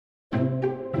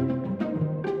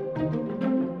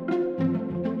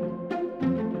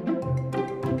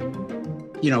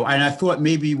And I thought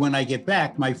maybe when I get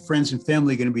back, my friends and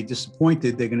family are going to be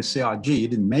disappointed. They're going to say, oh, gee, you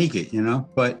didn't make it,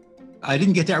 but I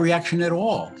didn't get that reaction at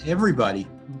all.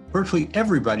 Virtually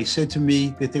everybody said to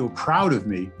me that they were proud of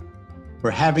me for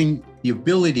having the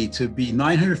ability to be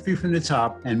 900 feet from the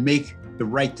top and make the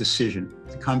right decision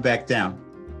to come back down.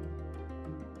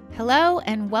 Hello,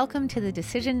 and welcome to the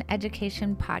Decision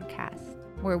Education Podcast,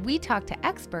 where we talk to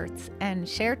experts and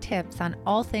share tips on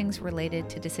all things related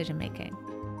to decision making.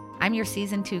 I'm your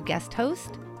Season 2 guest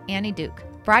host, Annie Duke,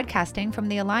 broadcasting from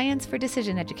the Alliance for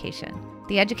Decision Education,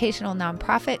 the educational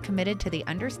nonprofit committed to the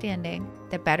understanding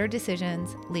that better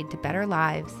decisions lead to better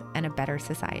lives and a better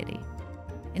society.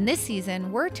 In this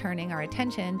season, we're turning our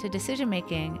attention to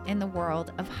decision-making in the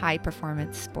world of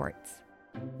high-performance sports.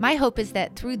 My hope is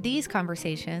that through these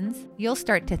conversations, you'll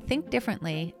start to think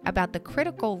differently about the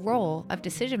critical role of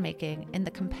decision-making in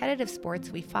the competitive sports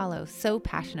we follow so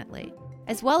passionately,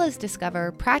 as well as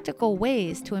discover practical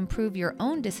ways to improve your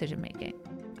own decision-making.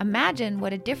 Imagine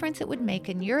what a difference it would make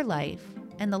in your life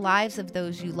and the lives of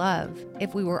those you love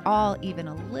if we were all even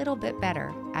a little bit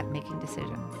better at making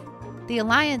decisions. The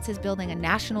Alliance is building a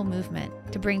national movement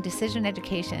to bring decision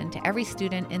education to every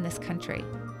student in this country.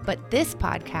 But this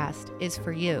podcast is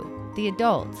for you, the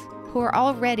adults, who are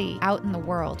already out in the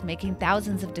world making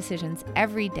thousands of decisions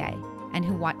every day and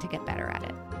who want to get better at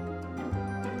it.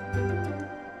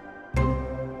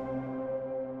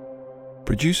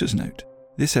 Producer's note: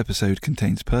 this episode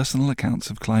contains personal accounts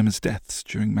of climbers' deaths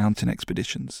during mountain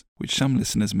expeditions, which some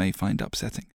listeners may find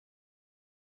upsetting.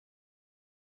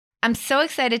 I'm so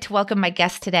excited to welcome my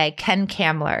guest today, Ken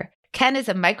Kamler. Ken is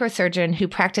a microsurgeon who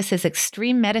practices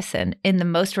extreme medicine in the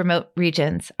most remote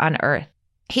regions on Earth.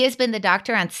 He has been the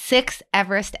doctor on 6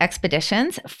 Everest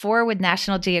expeditions, 4 with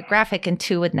National Geographic and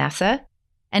 2 with NASA.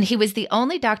 And he was the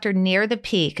only doctor near the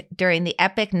peak during the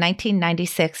epic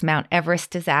 1996 Mount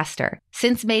Everest Disaster,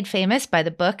 since made famous by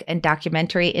the book and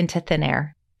documentary Into Thin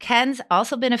Air. Ken's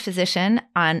also been a physician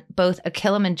on both a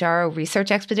Kilimanjaro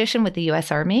research expedition with the U.S.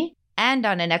 Army and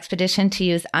on an expedition to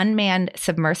use unmanned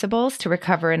submersibles to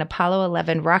recover an Apollo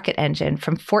 11 rocket engine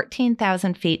from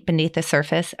 14,000 feet beneath the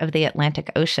surface of the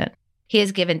Atlantic Ocean. He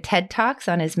has given TED Talks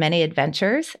on his many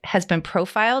adventures, has been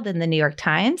profiled in the New York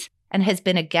Times, and has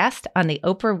been a guest on the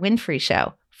Oprah Winfrey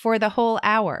Show for the whole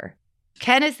hour.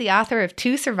 Ken is the author of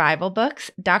 2 survival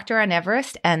books, Doctor on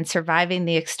Everest and Surviving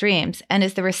the Extremes, and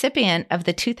is the recipient of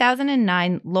the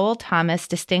 2009 Lowell Thomas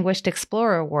Distinguished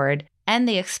Explorer Award and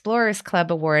the Explorers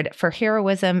Club Award for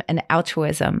Heroism and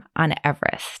Altruism on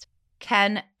Everest.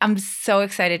 Ken, I'm so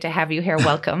excited to have you here.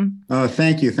 Welcome. Oh,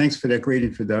 thank you. Thanks for that great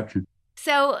introduction.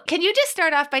 So can you just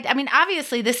start off by,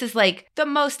 obviously this is like the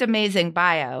most amazing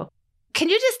bio. Can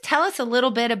you just tell us a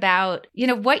little bit about,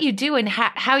 what you do and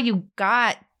how you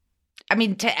got,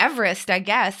 to Everest, I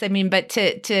guess, but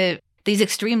to these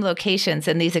extreme locations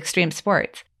and these extreme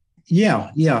sports?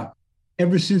 Yeah.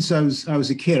 Ever since I was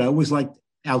a kid, I always liked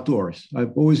outdoors.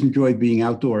 I've always enjoyed being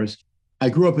outdoors. I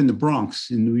grew up in the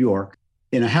Bronx in New York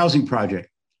in a housing project,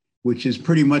 which is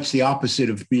pretty much the opposite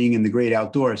of being in the great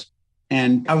outdoors.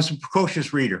 And I was a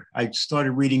precocious reader. I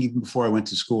started reading even before I went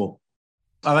to school.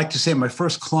 I like to say my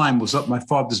first climb was up my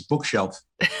father's bookshelf,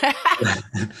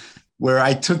 where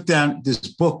I took down this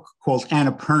book called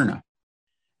Annapurna.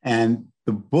 And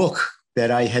the book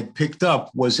that I had picked up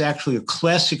was actually a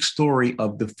classic story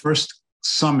of the first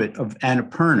summit of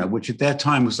Annapurna, which at that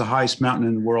time was the highest mountain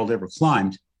in the world ever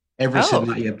climbed. Everest had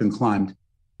not yet been climbed.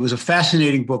 It was a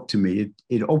fascinating book to me.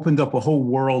 It opened up a whole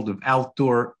world of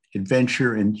outdoor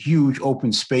adventure and huge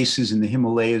open spaces in the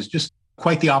Himalayas, just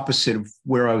quite the opposite of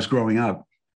where I was growing up.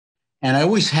 And I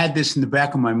always had this in the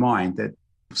back of my mind that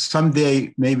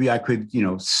someday maybe I could,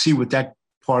 see what that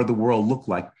part of the world looked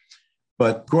like.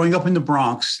 But growing up in the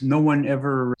Bronx, no one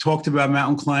ever talked about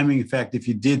mountain climbing. In fact, if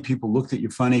you did, people looked at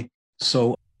you funny.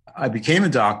 So I became a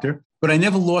doctor, but I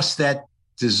never lost that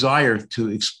desire to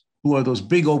explore those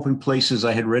big open places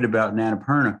I had read about in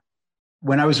Annapurna.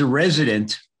 When I was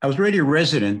already a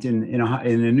resident in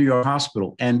a New York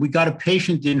hospital, and we got a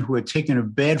patient in who had taken a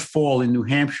bad fall in New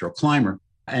Hampshire, a climber,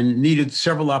 and needed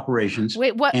several operations.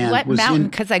 Wait, what mountain?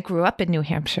 Because I grew up in New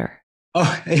Hampshire.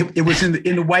 Oh, it was in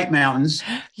the White Mountains.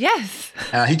 Yes.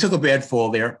 He took a bad fall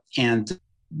there, and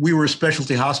we were a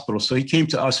specialty hospital, so he came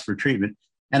to us for treatment.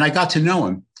 And I got to know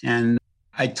him, and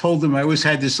I told him I always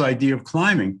had this idea of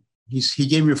climbing. He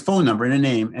gave me a phone number and a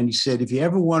name, and he said, if you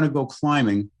ever want to go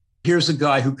climbing, here's a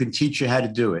guy who can teach you how to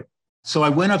do it. So I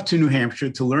went up to New Hampshire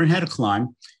to learn how to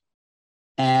climb.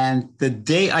 And the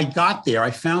day I got there,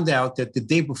 I found out that the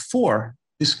day before,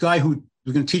 this guy who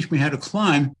was going to teach me how to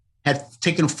climb had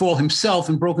taken a fall himself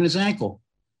and broken his ankle.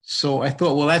 So I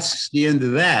thought, well, that's the end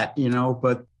of that,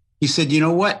 but He said, you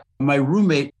know what? My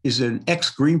roommate is an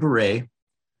ex-Green Beret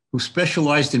who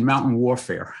specialized in mountain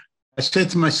warfare. I said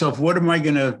to myself, what am I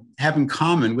going to have in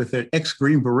common with an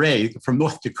ex-Green Beret from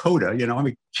North Dakota? I'm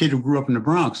a kid who grew up in the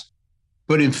Bronx.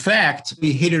 But in fact,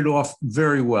 we hit it off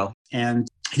very well. And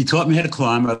he taught me how to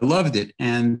climb. I loved it.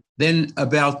 And then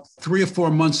about 3 or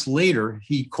 4 months later,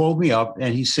 he called me up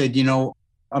and he said,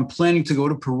 I'm planning to go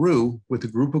to Peru with a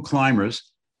group of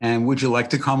climbers. And would you like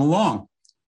to come along?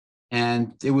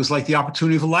 And it was like the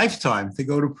opportunity of a lifetime to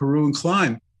go to Peru and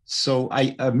climb. So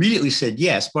I immediately said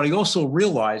yes, but I also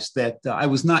realized that I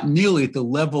was not nearly at the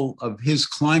level of his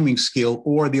climbing skill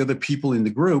or the other people in the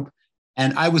group.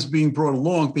 And I was being brought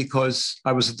along because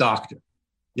I was a doctor.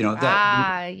 They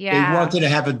wanted to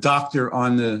have a doctor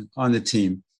on the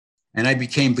team. And I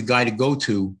became the guy to go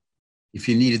to if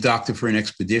you need a doctor for an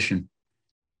expedition.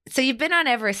 So you've been on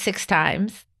Everest 6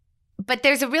 times, but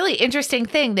there's a really interesting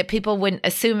thing that people wouldn't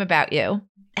assume about you,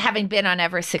 having been on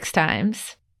Everest 6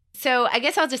 times. So I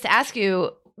guess I'll just ask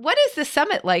you, what is the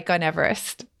summit like on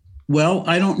Everest? Well,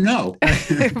 I don't know.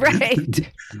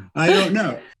 Right. I don't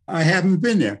know. I haven't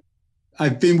been there.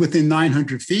 I've been within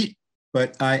 900 feet,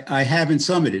 but I haven't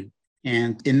summited.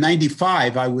 And in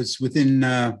 95, I was within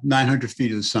 900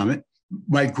 feet of the summit.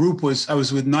 My group I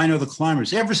was with 9 other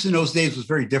climbers. Everest in those days was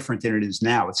very different than it is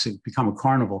now. It's become a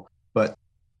carnival. But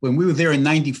when we were there in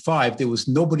 95, there was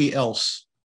nobody else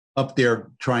up there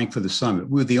trying for the summit.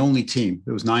 We were the only team.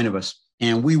 There was 9 of us.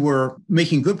 And we were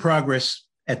making good progress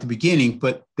at the beginning,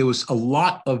 but there was a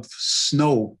lot of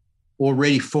snow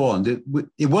already falling.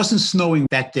 It wasn't snowing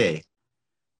that day,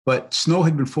 but snow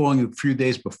had been falling a few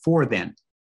days before then.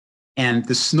 And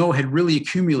the snow had really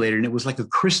accumulated, and it was like a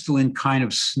crystalline kind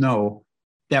of snow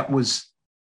that was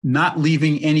not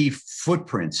leaving any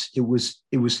footprints. It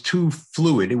was too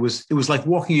fluid. It was like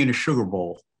walking in a sugar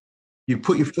bowl. You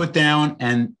put your foot down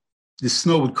and the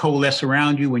snow would coalesce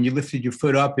around you. When you lifted your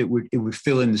foot up, it would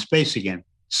fill in the space again.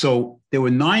 So there were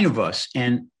 9 of us,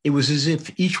 and it was as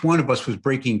if each one of us was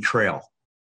breaking trail.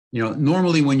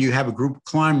 Normally when you have a group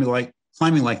climbing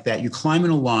like that, you climb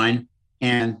in a line,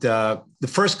 and the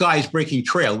first guy is breaking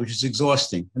trail, which is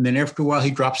exhausting. And then after a while,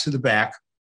 he drops to the back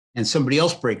and somebody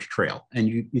else breaks trail, and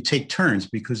you take turns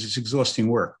because it's exhausting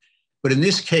work. But in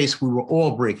this case, we were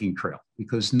all breaking trail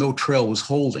because no trail was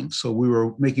holding. So we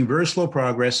were making very slow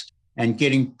progress and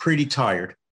getting pretty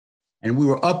tired. And we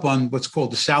were up on what's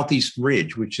called the Southeast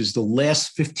Ridge, which is the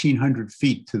last 1,500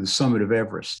 feet to the summit of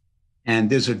Everest. And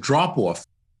there's a drop off.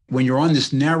 When you're on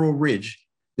this narrow ridge,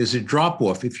 there's a drop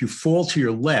off. If you fall to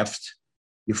your left,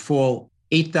 you fall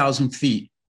 8,000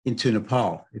 feet into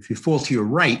Nepal. If you fall to your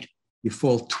right, you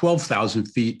fall 12,000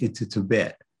 feet into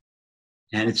Tibet.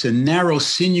 And it's a narrow,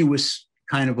 sinuous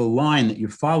kind of a line that you're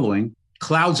following.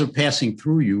 Clouds are passing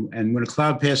through you. And when a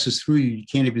cloud passes through you, you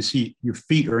can't even see your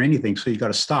feet or anything. So you got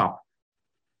to stop.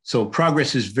 So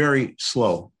progress is very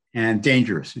slow and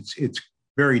dangerous. It's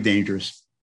very dangerous.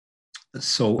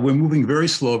 So we're moving very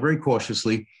slow, very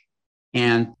cautiously.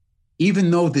 And even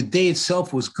though the day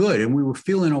itself was good and we were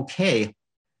feeling okay,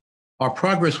 our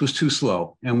progress was too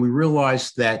slow. And we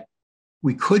realized that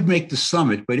we could make the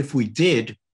summit, but if we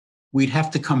did, we'd have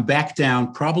to come back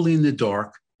down, probably in the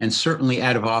dark and certainly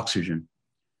out of oxygen.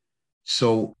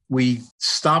 So we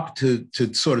stopped to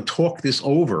sort of talk this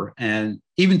over. And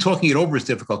even talking it over is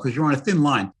difficult because you're on a thin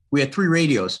line. We had 3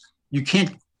 radios. You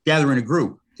can't gather in a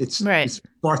group. It's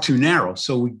far too narrow.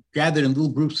 So we gathered in little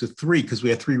groups of 3 because we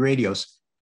had 3 radios.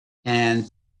 And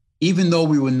even though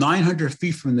we were 900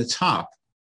 feet from the top,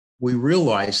 we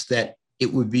realized that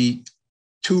it would be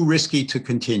too risky to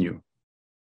continue.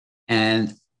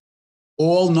 And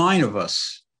all 9 of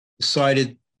us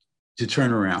decided to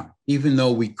turn around, even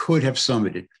though we could have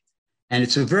summited. And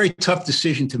it's a very tough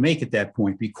decision to make at that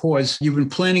point because you've been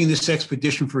planning this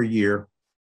expedition for a year.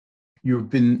 You've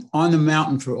been on the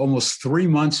mountain for almost 3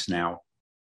 months now,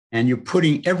 and you're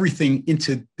putting everything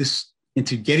into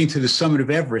getting to the summit of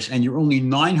Everest, and you're only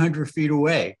 900 feet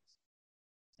away.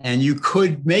 And you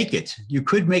could make it. You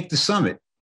could make the summit,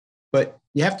 but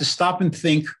you have to stop and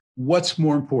think, what's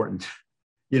more important?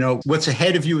 What's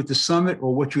ahead of you at the summit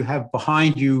or what you have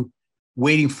behind you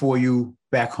waiting for you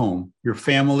back home, your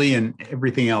family and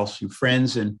everything else, your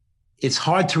friends. And it's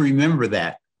hard to remember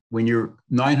that when you're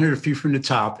 900 feet from the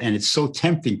top and it's so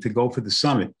tempting to go for the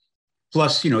summit.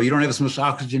 Plus, you don't have as much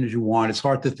oxygen as you want. It's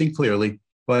hard to think clearly.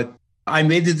 But I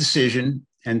made the decision,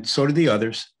 and so did the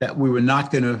others, that we were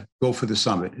not going to go for the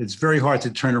summit. It's very hard to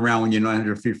turn around when you're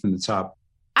 900 feet from the top.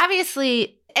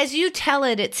 Obviously, as you tell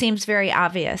it, it seems very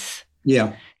obvious.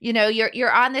 Yeah.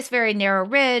 You're on this very narrow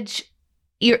ridge.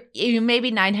 You may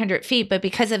be 900 feet, but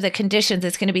because of the conditions,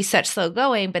 it's going to be such slow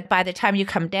going. But by the time you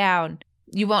come down,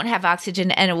 you won't have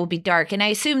oxygen and it will be dark. And I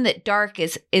assume that dark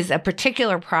is a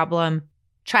particular problem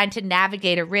trying to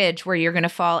navigate a ridge where you're going to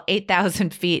fall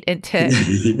 8,000 feet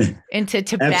into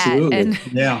Tibet. Absolutely. And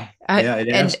it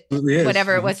absolutely is.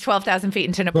 Whatever it was, 12,000 feet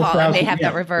into Nepal, and they have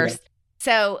that reversed. Yeah.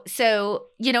 So,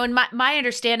 and my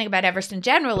understanding about Everest in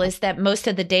general is that most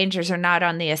of the dangers are not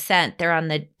on the ascent, they're on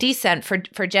the descent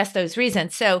for just those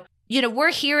reasons. So,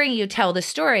 we're hearing you tell the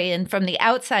story, and from the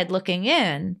outside looking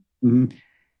in,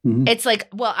 it's like,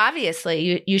 well,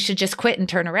 obviously you should just quit and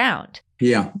turn around.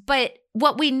 Yeah. But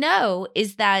what we know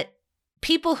is that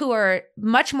people who are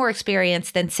much more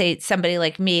experienced than, say, somebody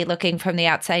like me looking from the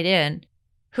outside in,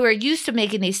 who are used to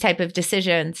making these type of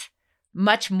decisions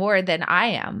much more than I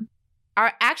am,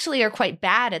 are quite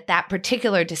bad at that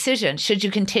particular decision. Should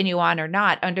you continue on or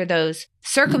not under those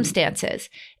circumstances?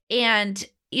 And,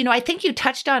 I think you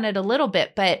touched on it a little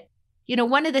bit, but,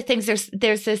 one of the things,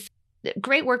 there's this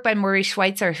great work by Maurice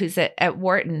Schweitzer, who's at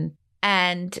Wharton,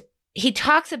 and he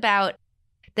talks about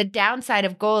the downside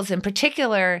of goals. In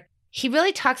particular, he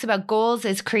really talks about goals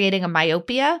as creating a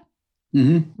myopia,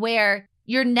 where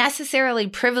you're necessarily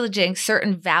privileging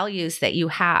certain values that you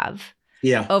have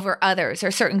over others,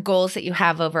 or certain goals that you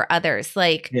have over others,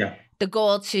 like the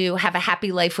goal to have a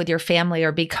happy life with your family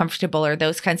or be comfortable, or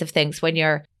those kinds of things. When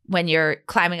you're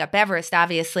climbing up Everest,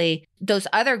 obviously, those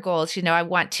other goals, I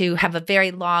want to have a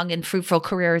very long and fruitful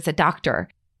career as a doctor.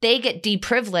 They get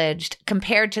deprivileged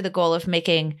compared to the goal of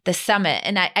making the summit.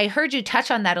 And I heard you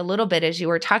touch on that a little bit as you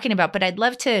were talking about, but I'd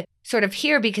love to sort of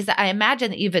hear, because I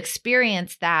imagine that you've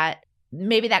experienced that,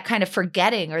 maybe that kind of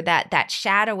forgetting, or that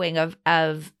shadowing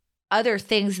of other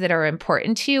things that are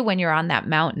important to you when you're on that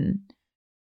mountain.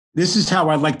 This is how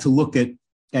I like to look at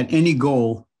any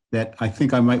goal that I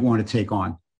think I might want to take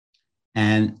on.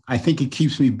 And I think it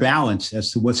keeps me balanced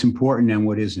as to what's important and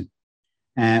what isn't.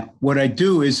 And what I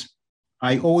do is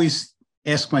I always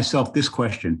ask myself this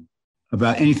question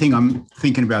about anything I'm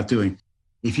thinking about doing.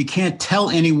 If you can't tell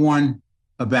anyone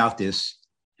about this,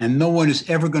 and no one is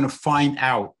ever going to find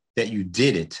out that you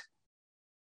did it,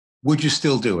 would you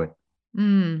still do it?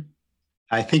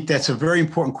 I think that's a very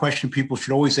important question people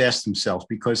should always ask themselves,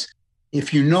 because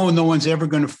if no one's ever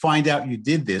going to find out you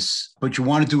did this, but you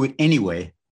want to do it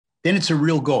anyway, then it's a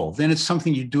real goal. Then it's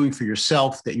something you're doing for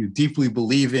yourself that you deeply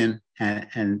believe in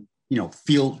and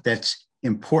feel that's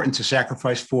important to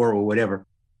sacrifice for, or whatever.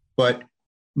 But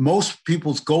most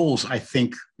people's goals, I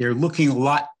think, they're looking a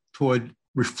lot toward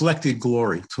reflected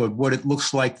glory, toward what it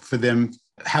looks like for them,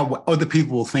 how other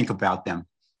people will think about them.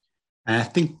 And I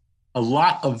think a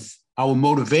lot of our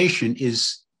motivation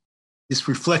is this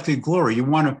reflected glory. You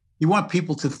want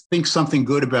people to think something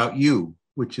good about you,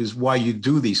 which is why you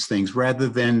do these things, rather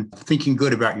than thinking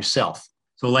good about yourself.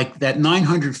 So like that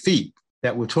 900 feet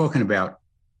that we're talking about,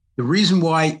 the reason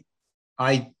why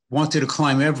I wanted to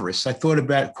climb Everest, I thought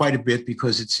about it quite a bit,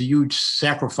 because it's a huge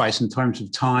sacrifice in terms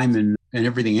of time and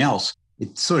everything else.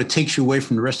 It sort of takes you away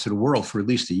from the rest of the world for at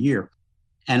least a year.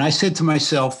 And I said to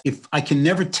myself, if I can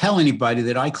never tell anybody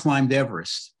that I climbed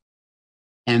Everest,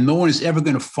 and no one is ever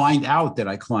going to find out that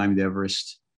I climbed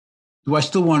Everest, do I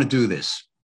still want to do this?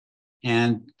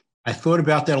 And I thought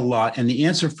about that a lot. And the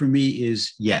answer for me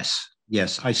is yes.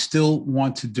 Yes, I still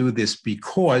want to do this,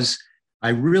 because I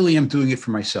really am doing it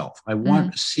for myself. I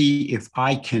want to see if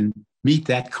I can meet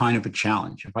that kind of a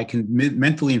challenge, if I can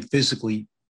mentally and physically,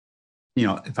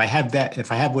 if I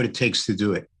have what it takes to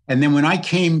do it. And then when I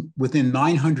came within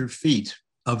 900 feet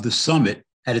of the summit,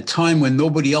 at a time when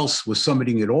nobody else was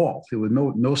summiting at all, there were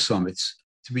no summits,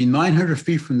 to be 900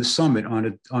 feet from the summit on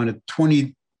a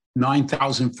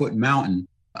 29,000 foot mountain,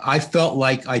 I felt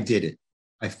like I did it.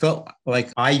 I felt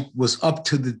like I was up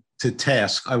to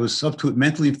task. I was up to it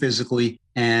mentally and physically.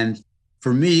 And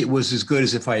for me, it was as good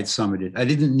as if I had summited. I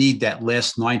didn't need that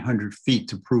last 900 feet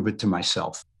to prove it to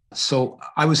myself. So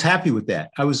I was happy with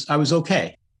that. I was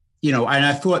okay. And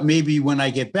I thought maybe when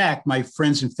I get back, my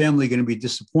friends and family are going to be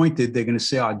disappointed. They're going to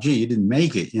say, oh, gee, you didn't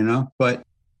make it, But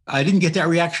I didn't get that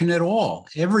reaction at all.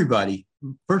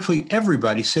 Virtually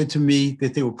everybody said to me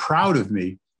that they were proud of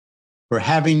me for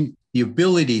having the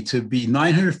ability to be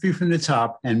 900 feet from the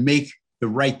top and make the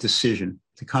right decision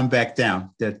to come back down,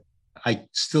 that I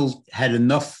still had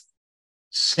enough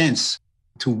sense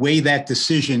to weigh that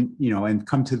decision, and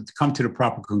come to the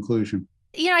proper conclusion.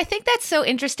 I think that's so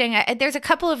interesting. There's a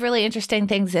couple of really interesting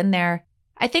things in there.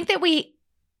 I think that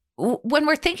when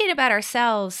we're thinking about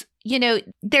ourselves,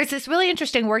 there's this really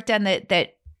interesting work done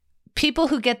that people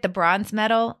who get the bronze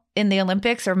medal in the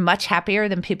Olympics are much happier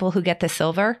than people who get the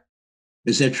silver.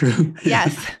 Is that true?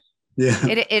 Yes. Yeah.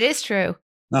 It is true.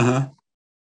 Uh-huh.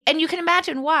 And you can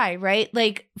imagine why, right?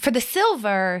 Like for the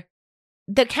silver,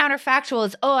 the counterfactual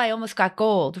is, oh, I almost got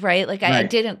gold, right? Like I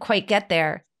didn't quite get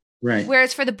there. Right.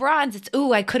 Whereas for the bronze, it's,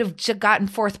 ooh, I could have gotten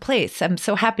fourth place. I'm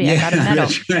so happy I got a medal.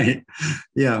 That's right.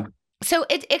 Yeah. So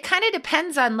it kind of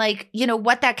depends on like,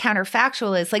 what that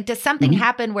counterfactual is. Like, does something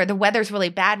happen where the weather's really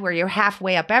bad, where you're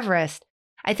halfway up Everest?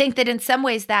 I think that in some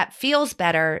ways that feels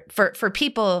better for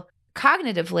people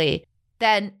cognitively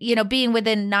than, being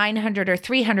within 900 or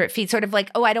 300 feet, sort of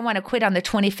like, oh, I don't want to quit on the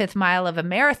 25th mile of a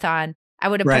marathon. I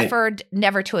would have preferred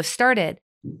never to have started.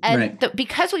 And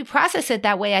because we process it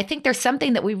that way, I think there's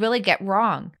something that we really get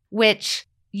wrong, which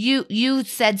you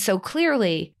said so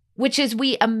clearly, which is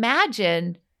we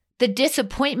imagine the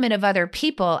disappointment of other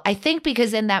people. I think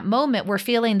because in that moment, we're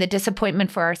feeling the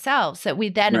disappointment for ourselves, that we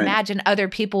then imagine other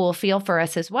people will feel for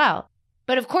us as well.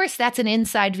 But of course, that's an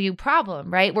inside view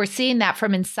problem, right? We're seeing that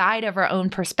from inside of our own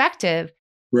perspective.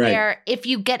 Right. Where if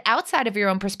you get outside of your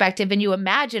own perspective and you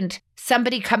imagined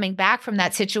somebody coming back from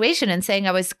that situation and saying,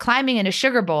 I was climbing in a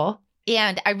sugar bowl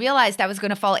and I realized I was going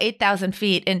to fall 8,000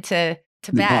 feet into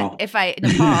Tibet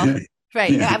Nepal.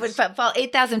 Right. Yes. I would fall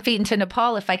 8,000 feet into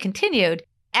Nepal if I continued.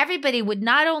 Everybody would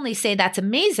not only say that's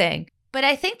amazing, but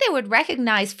I think they would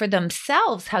recognize for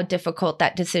themselves how difficult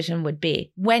that decision would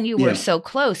be when you were so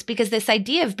close, because this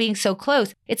idea of being so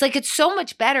close, it's like, it's so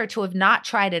much better to have not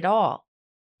tried at all.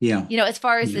 Yeah. As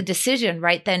far as the decision,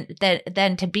 right,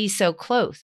 than to be so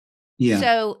close. Yeah.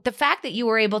 So the fact that you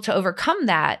were able to overcome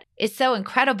that is so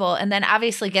incredible. And then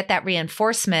obviously get that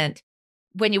reinforcement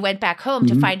when you went back home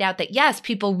to find out that, yes,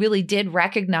 people really did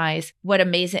recognize what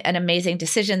an amazing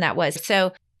decision that was.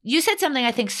 So you said something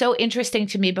I think so interesting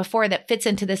to me before that fits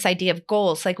into this idea of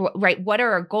goals. Like, right, what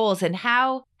are our goals, and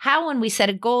how when we set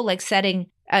a goal, like setting,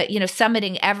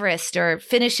 summiting Everest or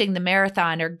finishing the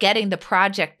marathon or getting the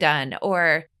project done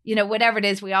or, whatever it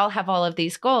is, we all have all of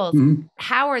these goals.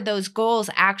 How are those goals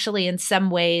actually in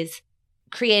some ways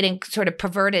creating sort of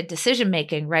perverted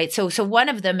decision-making, right? So one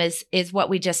of them is what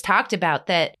we just talked about,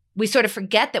 that we sort of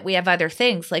forget that we have other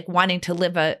things like wanting to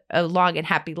live a long and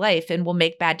happy life, and we'll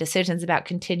make bad decisions about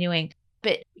continuing.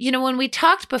 But, when we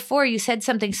talked before, you said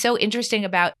something so interesting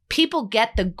about people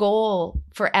get the goal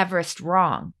for Everest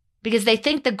wrong because they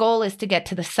think the goal is to get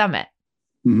to the summit.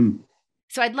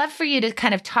 So I'd love for you to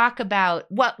kind of talk about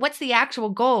what's the actual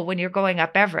goal when you're going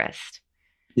up Everest?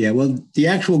 Yeah, well, the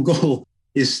actual goal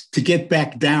is to get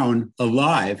back down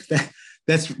alive.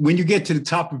 That's when you get to the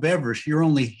top of Everest, you're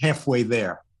only halfway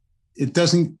there. It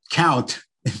doesn't count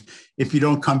if you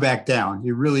don't come back down.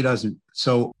 It really doesn't.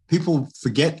 So people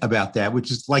forget about that,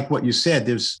 which is like what you said.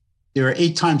 There are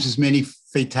 8 times as many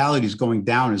fatalities going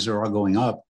down as there are going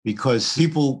up, because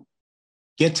people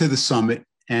get to the summit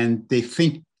and they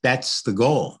think that's the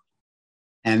goal.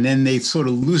 And then they sort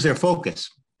of lose their focus.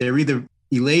 They're either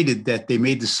elated that they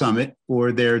made the summit,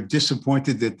 or they're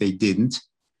disappointed that they didn't,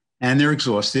 and they're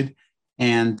exhausted.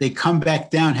 And they come back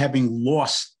down having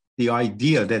lost the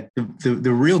idea that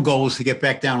the real goal is to get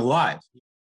back down alive.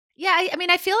 Yeah, I mean,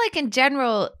 I feel like in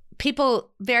general, people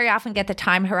very often get the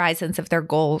time horizons of their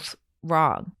goals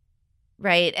wrong,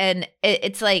 right? And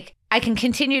it's like, I can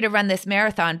continue to run this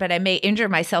marathon, but I may injure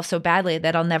myself so badly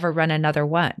that I'll never run another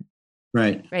one.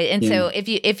 Right. Right. And so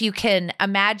if you can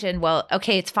imagine, well,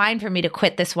 okay, it's fine for me to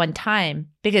quit this one time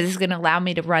because it's going to allow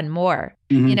me to run more,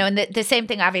 and the same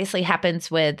thing obviously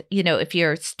happens with, if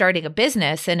you're starting a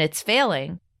business and it's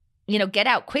failing, get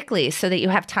out quickly so that you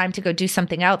have time to go do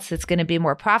something else that's going to be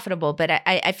more profitable. But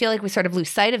I feel like we sort of lose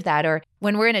sight of that, or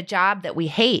when we're in a job that we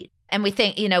hate and we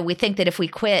think that if we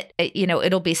quit,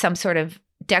 it'll be some sort of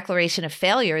declaration of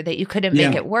failure that you couldn't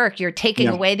make it work. You're taking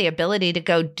away the ability to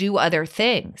go do other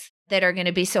things that are going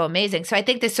to be so amazing. So I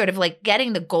think this sort of like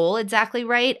getting the goal exactly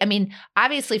right. I mean,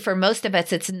 obviously for most of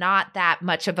us, it's not that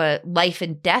much of a life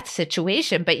and death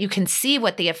situation, but you can see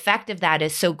what the effect of that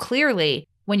is so clearly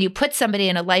when you put somebody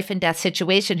in a life and death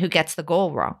situation who gets the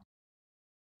goal wrong.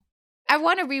 I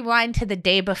want to rewind to the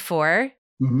day before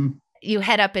you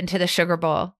head up into the Sugar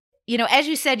Bowl. As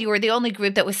you said, you were the only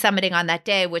group that was summiting on that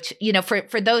day, which,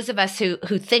 for those of us who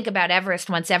think about Everest,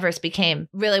 once Everest became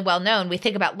really well known, we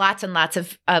think about lots and lots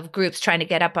of groups trying to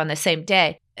get up on the same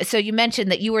day. So you mentioned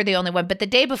that you were the only one, but the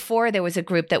day before there was a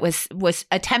group that was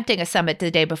attempting a summit the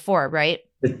day before, right?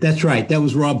 That's right. That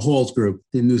was Rob Hall's group,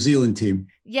 the New Zealand team.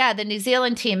 Yeah, the New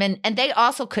Zealand team. And they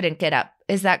also couldn't get up.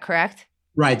 Is that correct?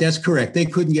 Right. That's correct. They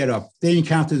couldn't get up. They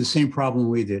encountered the same problem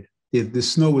we did. The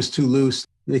snow was too loose.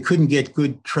 They couldn't get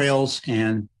good trails,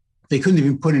 and they couldn't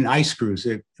even put in ice screws.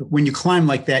 When you climb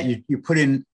like that, you put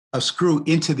in a screw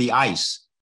into the ice.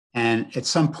 And at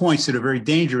some points that are very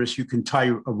dangerous, you can tie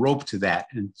a rope to that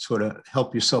and sort of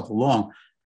help yourself along.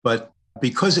 But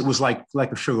because it was like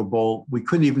a sugar bowl, we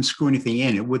couldn't even screw anything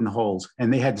in. It wouldn't hold.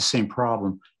 And they had the same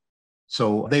problem.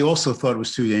 So they also thought it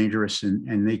was too dangerous,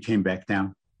 and they came back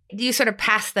down. You sort of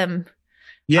passed them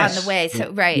Yes. on the way.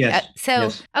 So, right. Yes.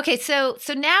 Yes. Okay. So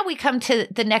now we come to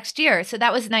the next year. So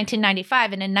that was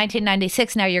 1995. And in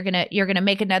 1996, now you're going to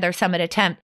make another summit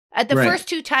attempt. The Right. first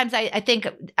two times, I think,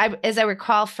 as I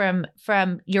recall from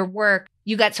your work,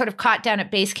 you got sort of caught down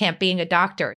at base camp being a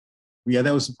doctor. Yeah,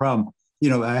 that was the problem.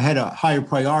 I had a higher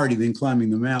priority than climbing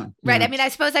the mountain. Right. I mean, I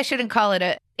suppose I shouldn't call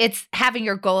it it's having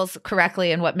your goals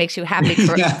correctly and what makes you happy.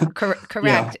 Correct.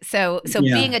 Yeah. So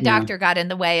being a doctor got in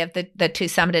the way of the two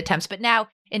summit attempts. But now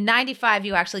in 95,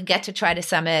 you actually get to try to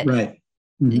summit. Right.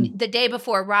 Mm-hmm. The day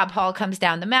before Rob Hall comes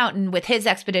down the mountain with his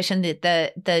expedition,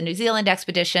 the New Zealand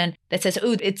expedition that says,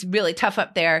 "Ooh, it's really tough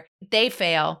up there." They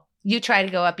fail. You try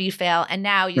to go up, you fail. And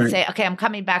now you say, okay, I'm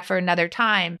coming back for another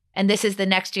time. And this is the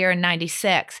next year in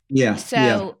 96. Yeah.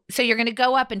 So you're going to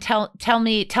go up and tell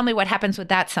me what happens with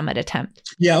that summit attempt.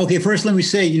 Yeah. Okay. First, let me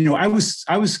say, I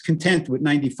was content with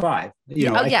 95.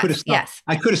 I could have stopped. Yes.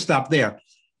 I could have stopped there.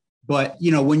 But,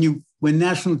 when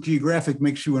National Geographic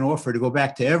makes you an offer to go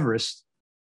back to Everest,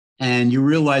 and you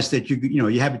realize that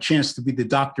you have a chance to be the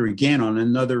doctor again on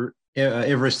another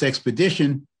Everest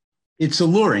expedition, it's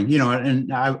alluring,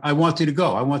 and I wanted to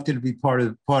go. I wanted to be part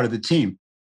of the team.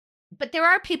 But there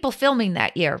are people filming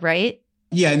that year, right?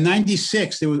 Yeah, in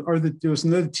 96, there was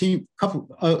another team, couple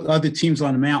other teams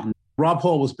on the mountain. Rob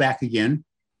Hall was back again.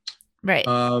 Right.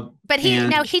 But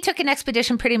he took an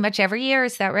expedition pretty much every year.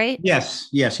 Is that right? Yes,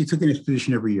 he took an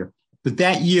expedition every year. But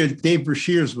that year, Dave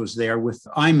Brashears was there with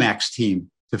IMAX team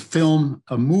to film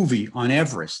a movie on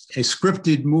Everest, a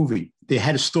scripted movie. They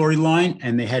had a storyline,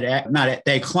 and they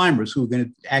had climbers who were going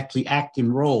to actually act in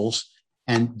roles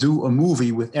and do a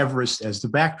movie with Everest as the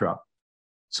backdrop.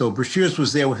 So Brashears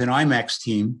was there with an IMAX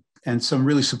team and some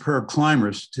really superb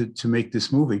climbers to make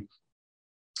this movie.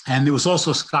 And there was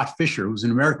also Scott Fisher, who's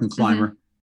an American climber,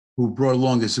 who brought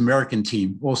along his American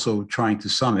team, also trying to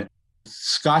summit.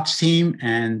 Scott's team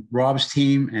and Rob's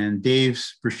team and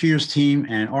Dave's Brashears team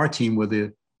and our team were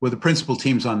the principal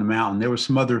teams on the mountain. There were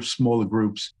some other smaller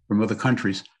groups from other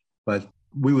countries, but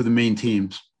we were the main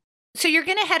teams. So you're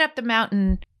going to head up the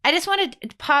mountain. I just wanted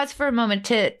to pause for a moment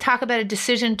to talk about a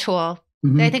decision tool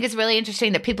that I think is really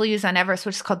interesting that people use on Everest,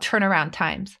 which is called turnaround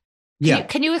times.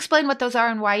 Can you explain what those are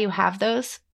and why you have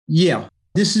those? Yeah,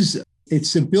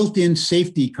 it's a built-in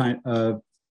safety kind of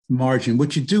margin.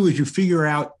 What you do is you figure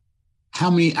out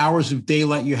how many hours of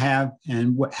daylight you have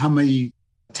and how many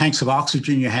tanks of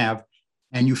oxygen you have,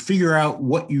 and you figure out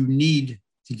what you need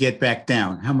to get back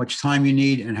down, how much time you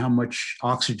need and how much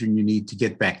oxygen you need to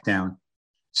get back down.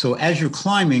 So as you're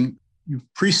climbing, you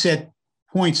preset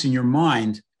points in your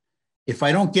mind. If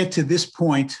I don't get to this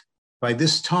point by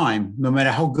this time, no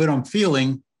matter how good I'm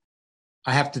feeling,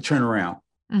 I have to turn around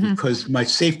because my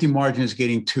safety margin is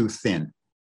getting too thin.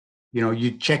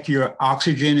 You check your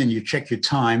oxygen and you check your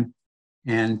time.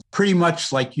 And pretty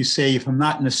much like you say, if I'm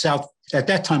not in the south, at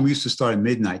that time we used to start at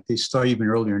midnight. They start even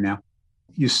earlier now.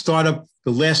 You start up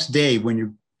the last day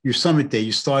when your summit day,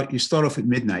 you start off at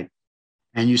midnight.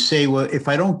 And you say, well, if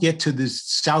I don't get to the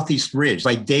southeast ridge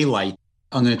by daylight,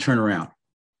 I'm going to turn around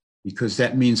because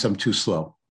that means I'm too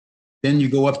slow. Then you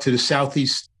go up to the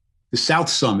southeast. The south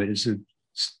summit is a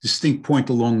distinct point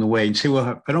along the way. And say, well,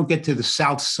 if I don't get to the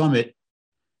south summit,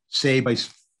 say by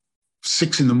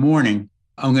 6 a.m,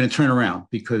 I'm going to turn around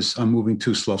because I'm moving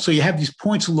too slow. So you have these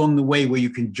points along the way where you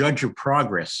can judge your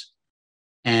progress,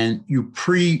 and you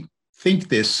pre-think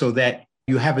this so that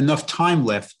you have enough time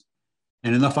left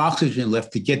and enough oxygen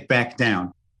left to get back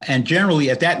down. And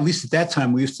generally at least at that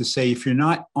time, we used to say, if you're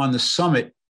not on the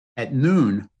summit at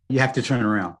noon, you have to turn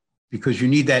around because you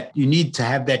need to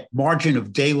have that margin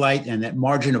of daylight and that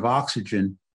margin of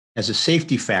oxygen as a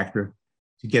safety factor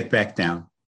to get back down.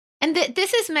 And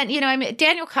this is meant,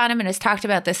 Daniel Kahneman has talked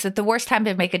about this, that the worst time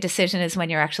to make a decision is when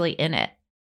you're actually in it.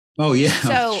 Oh, yeah.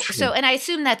 So, and I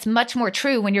assume that's much more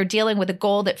true when you're dealing with a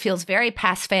goal that feels very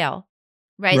pass fail,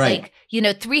 right? Like,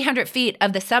 300 feet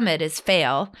of the summit is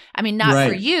fail. I mean, not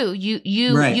for you.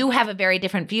 You have a very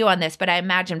different view on this, but I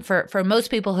imagine for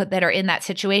most people that are in that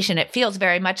situation, it feels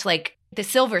very much like the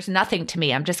silver's nothing to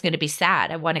me. I'm just going to be sad.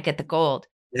 I want to get the gold.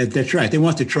 That's right. They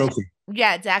want the trophy.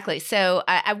 Yeah, exactly. So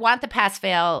I want the pass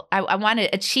fail. I want to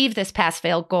achieve this pass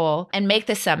fail goal and make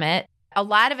the summit. A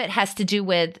lot of it has to do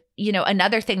with,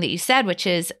 another thing that you said, which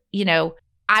is,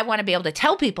 I want to be able to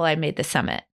tell people I made the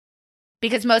summit,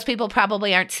 because most people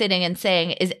probably aren't sitting and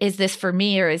saying, is this for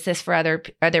me or is this for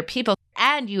other people?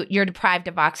 And you're deprived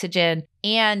of oxygen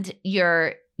and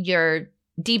you're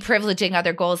deprivileging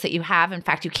other goals that you have. In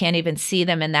fact, you can't even see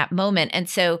them in that moment. And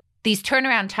so these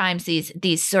turnaround times,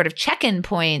 these sort of check-in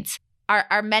points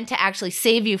are meant to actually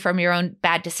save you from your own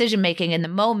bad decision-making in the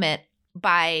moment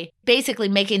by basically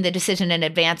making the decision in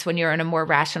advance when you're in a more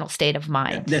rational state of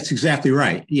mind. That's exactly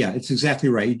right. Yeah, it's exactly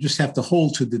right. You just have to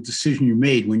hold to the decision you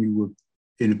made when you were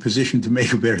in a position to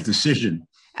make a better decision.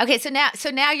 Okay, so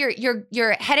now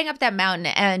you're heading up that mountain,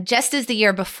 and just as the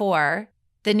year before,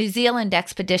 the New Zealand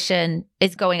expedition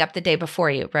is going up the day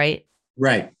before you, right?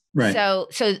 Right. So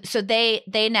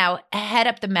they now head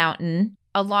up the mountain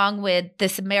along with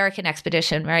this American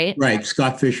expedition, right? Right,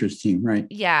 Scott Fisher's team, right?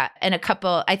 Yeah, and a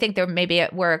couple. I think there maybe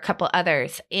were a couple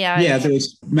others. And yeah, there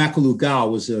was Makalu Gao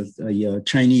was a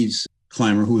Chinese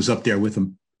climber who was up there with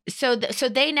him. So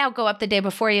they now go up the day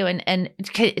before you, and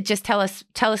just tell us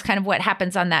kind of what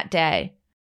happens on that day.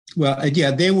 Well,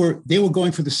 yeah, they were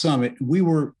going for the summit. We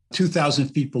were 2,000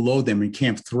 feet below them in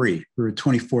Camp 3. We were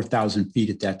 24,000 feet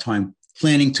at that time,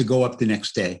 planning to go up the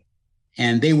next day.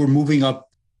 And they were moving up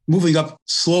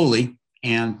slowly,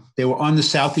 and they were on the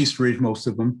southeast ridge, most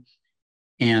of them.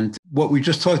 And what we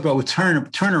just talked about with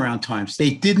turnaround times,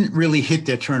 they didn't really hit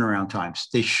their turnaround times.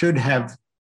 They should have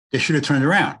turned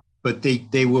around, but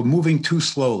they were moving too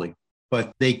slowly.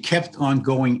 But they kept on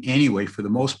going anyway for the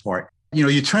most part. You know,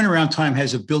 your turnaround time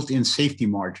has a built-in safety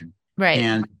margin. Right.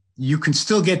 And you can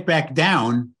still get back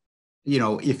down, you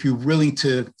know, if you're willing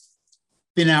to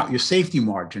thin out your safety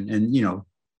margin and, you know,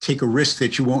 take a risk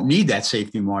that you won't need that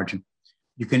safety margin.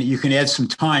 You can add some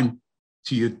time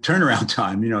to your turnaround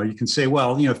time. You know, you can say,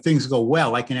 well, you know, if things go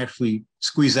well, I can actually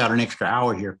squeeze out an extra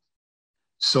hour here.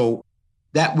 So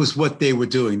that was what they were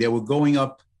doing. They were going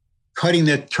up, cutting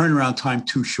their turnaround time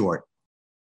too short.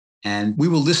 And we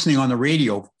were listening on the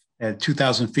radio at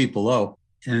 2,000 feet below,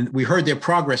 and we heard their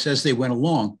progress as they went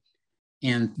along.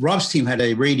 And Rob's team had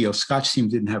a radio. Scott's team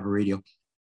didn't have a radio,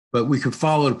 but we could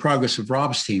follow the progress of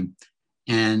Rob's team.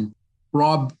 And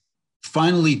Rob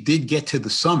finally did get to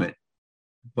the summit,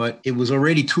 but it was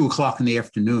already 2:00 in the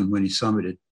afternoon when he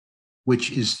summited, which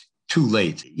is too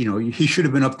late. You know, he should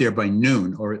have been up there by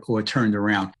noon or turned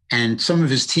around. And some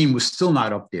of his team was still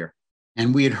not up there.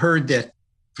 And we had heard that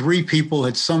 3 people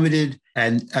had summited.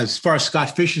 And as far as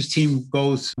Scott Fisher's team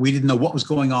goes, we didn't know what was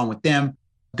going on with them.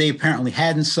 They apparently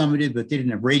hadn't summited, but they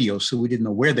didn't have radio, so we didn't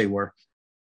know where they were.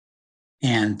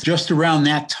 And just around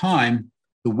that time,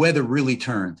 the weather really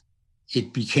turned.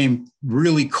 It became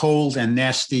really cold and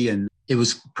nasty, and it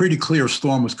was pretty clear a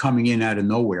storm was coming in out of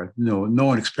nowhere. No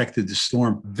one expected the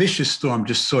storm. Vicious storm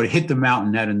just sort of hit the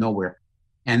mountain out of nowhere.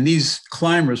 And these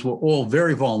climbers were all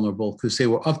very vulnerable because they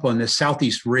were up on the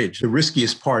southeast ridge, the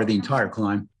riskiest part of the entire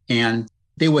climb. And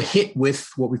they were hit with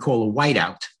what we call a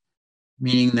whiteout,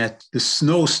 meaning that the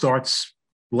snow starts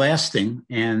blasting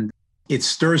and it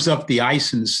stirs up the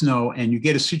ice and the snow, and you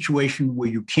get a situation where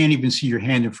you can't even see your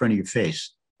hand in front of your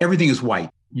face. Everything is white.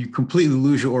 You completely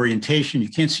lose your orientation. You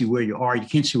can't see where you are. You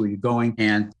can't see where you're going.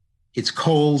 And it's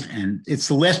cold, and it's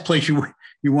the last place you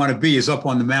want to be is up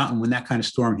on the mountain when that kind of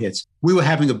storm hits. We were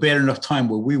having a bad enough time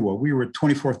where we were. We were at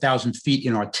 24,000 feet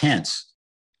in our tents.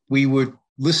 We would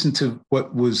listen to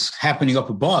what was happening up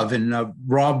above. And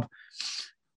Rob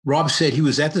said he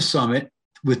was at the summit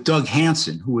with Doug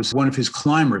Hansen, who was one of his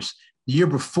climbers. The year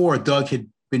before, Doug had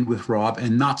been with Rob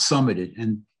and not summited.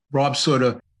 And Rob sort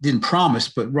of didn't promise,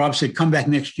 but Rob said, come back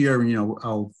next year and, you know,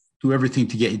 I'll do everything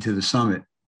to get you to the summit.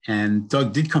 And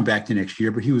Doug did come back the next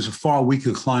year, but he was a far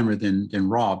weaker climber than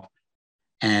Rob.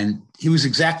 And he was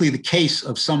exactly the case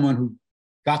of someone who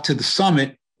got to the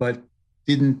summit, but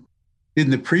didn't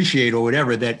appreciate or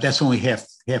whatever, that's only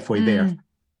halfway there.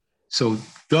 So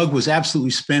Doug was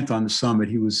absolutely spent on the summit.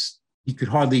 He could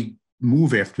hardly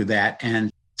move after that.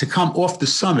 And to come off the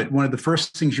summit, one of the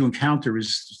first things you encounter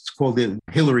is it's called the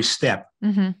Hillary Step,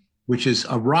 which is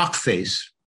a rock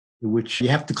face, which you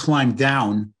have to climb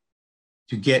down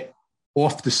to get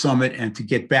off the summit and to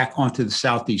get back onto the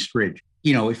southeast ridge.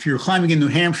 You know, if you're climbing in New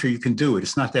Hampshire, you can do it.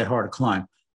 It's not that hard to climb.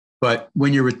 But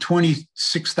when you're at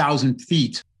 26,000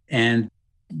 feet and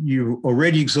you're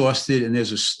already exhausted and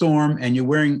there's a storm and you're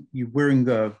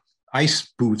wearing ice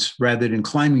boots rather than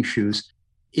climbing shoes,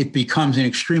 it becomes an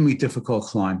extremely difficult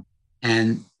climb.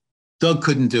 And Doug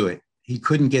couldn't do it. He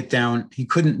couldn't get down. He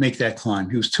couldn't make that climb.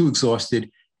 He was too exhausted.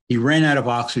 He ran out of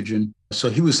oxygen. So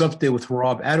he was up there with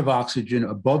Rob out of oxygen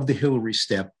above the Hillary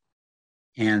Step.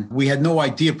 And we had no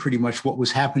idea pretty much what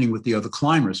was happening with the other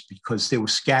climbers because they were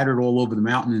scattered all over the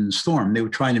mountain in the storm. They were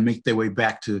trying to make their way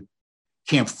back to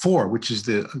Camp 4, which is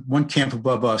the one camp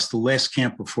above us, the last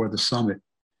camp before the summit.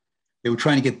 They were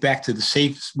trying to get back to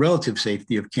the relative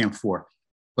safety of Camp 4.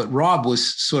 But Rob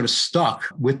was sort of stuck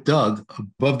with Doug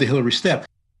above the Hillary Step.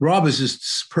 Rob is a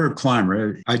superb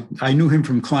climber. I knew him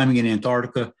from climbing in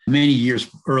Antarctica many years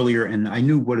earlier, and I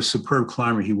knew what a superb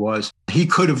climber he was. He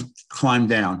could have climbed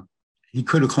down. He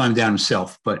could have climbed down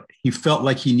himself, but he felt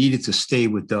like he needed to stay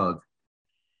with Doug.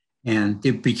 And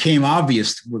it became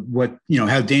obvious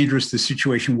how dangerous the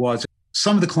situation was.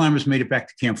 Some of the climbers made it back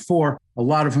to Camp 4. A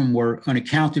lot of them were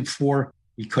unaccounted for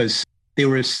because they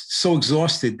were so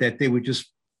exhausted that they would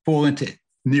just fall into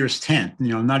nearest tent,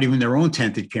 not even their own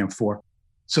tent at Camp 4.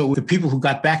 So the people who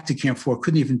got back to Camp 4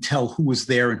 couldn't even tell who was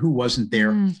there and who wasn't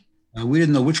there. We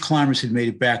didn't know which climbers had made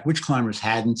it back, which climbers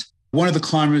hadn't. One of the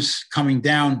climbers coming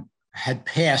down had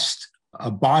passed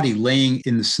a body laying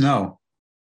in the snow.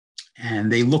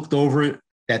 And they looked over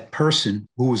that person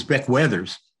who was Beck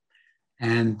Weathers.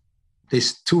 And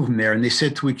there's two of them there, and they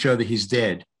said to each other, he's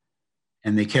dead.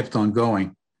 And they kept on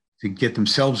going to get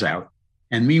themselves out.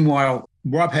 And meanwhile,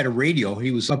 Rob had a radio.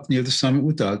 He was up near the summit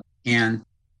with Doug, and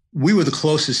we were the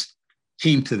closest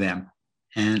team to them.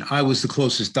 And I was the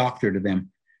closest doctor to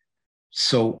them.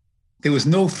 So there was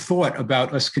no thought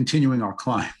about us continuing our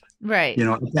climb. Right.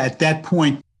 At that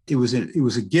point, it was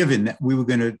a given that we were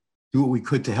going to do what we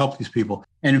could to help these people.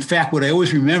 And in fact, what I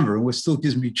always remember, and what still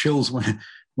gives me chills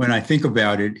when I think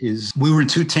about it, is we were in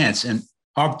two tents, and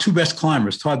our two best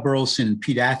climbers, Todd Burleson and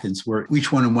Pete Athens, were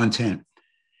each one in one tent.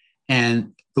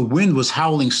 And the wind was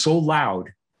howling so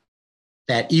loud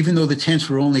that even though the tents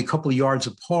were only a couple of yards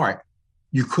apart,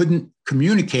 you couldn't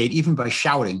communicate even by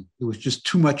shouting. It was just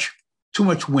too much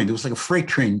wind. It was like a freight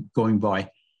train going by.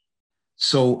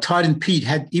 So Todd and Pete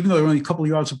even though they were only a couple of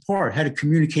yards apart, had to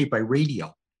communicate by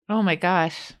radio. Oh my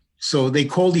gosh. So they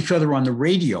called each other on the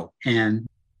radio. And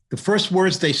the first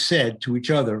words they said to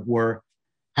each other were,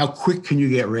 "How quick can you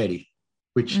get ready?"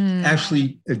 Which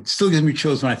actually, it still gives me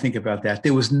chills when I think about that.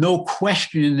 There was no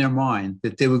question in their mind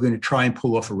that they were going to try and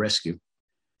pull off a rescue.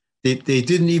 They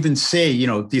didn't even say,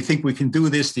 do you think we can do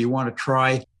this? Do you want to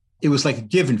try? It was like a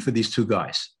given for these two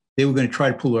guys. They were going to try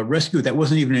to pull a rescue. That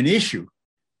wasn't even an issue.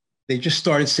 They just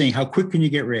started saying, "How quick can you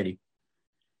get ready?"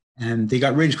 And they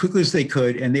got ready as quickly as they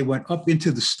could. And they went up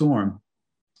into the storm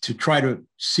to try to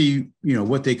see,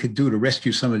 what they could do to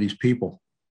rescue some of these people.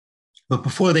 But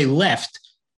before they left,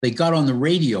 they got on the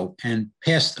radio and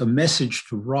passed a message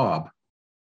to Rob.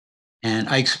 And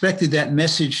I expected that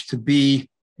message to be,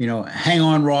 "Hang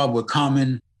on, Rob, we're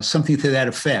coming," something to that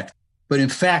effect. But in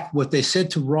fact, what they said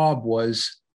to Rob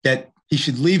was that he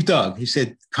should leave Doug. He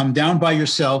said, "Come down by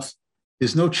yourself.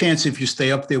 There's no chance if you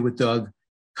stay up there with Doug.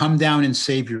 Come down and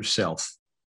save yourself."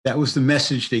 That was the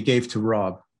message they gave to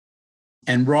Rob.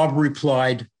 And Rob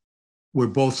replied, "We're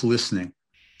both listening."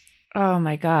 Oh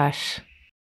my gosh.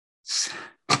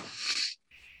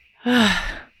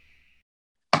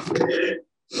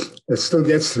 It still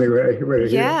gets to me when I hear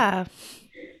it. Yeah.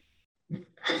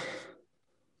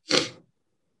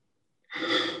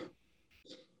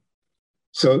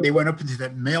 So they went up into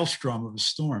that maelstrom of a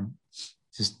storm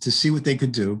to see what they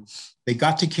could do. They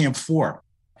got to Camp 4,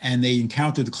 and they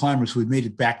encountered the climbers who had made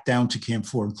it back down to Camp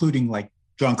 4, including like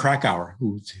John Krakauer,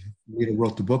 who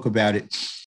wrote the book about it.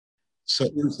 So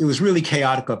it was really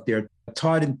chaotic up there.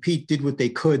 Todd and Pete did what they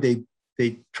could.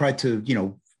 They tried to,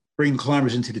 bring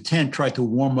climbers into the tent, tried to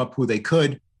warm up who they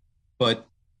could. But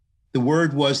the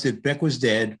word was that Beck was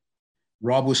dead.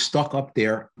 Rob was stuck up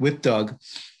there with Doug.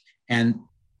 And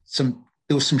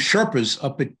there was some Sherpas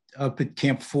up at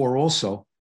Camp 4 also.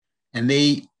 And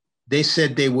they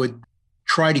said they would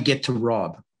try to get to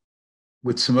Rob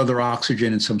with some other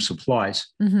oxygen and some supplies.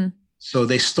 Mm-hmm. So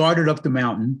they started up the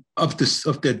mountain, up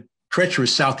the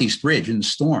treacherous southeast ridge in the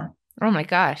storm. Oh my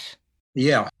gosh.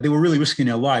 Yeah, they were really risking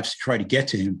their lives to try to get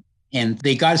to him. And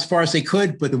they got as far as they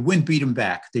could, but the wind beat them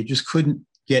back. They just couldn't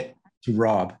get to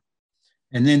Rob.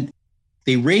 And then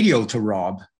they radioed to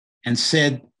Rob and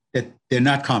said that they're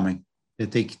not coming,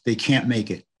 that they can't make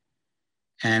it.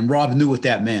 And Rob knew what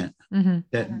that meant. Mm-hmm.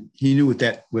 That he knew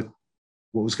what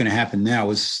was going to happen now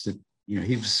was that,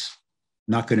 he was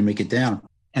not going to make it down.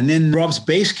 And then Rob's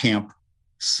base camp,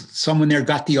 someone there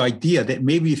got the idea that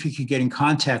maybe if he could get in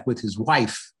contact with his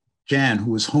wife, Jan,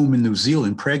 who was home in New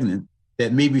Zealand, pregnant,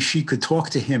 that maybe she could talk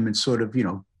to him and sort of,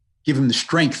 give him the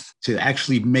strength to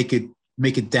actually make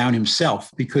it down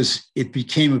himself, because it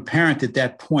became apparent at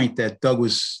that point that Doug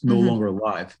was no longer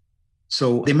alive.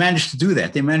 So they managed to do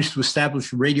that. They managed to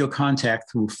establish radio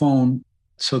contact through a phone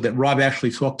so that Rob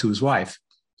actually talked to his wife.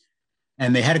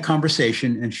 And they had a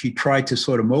conversation, and she tried to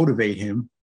sort of motivate him.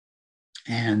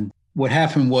 And what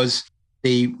happened was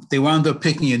they wound up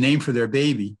picking a name for their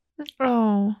baby.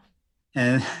 Oh.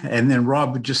 And then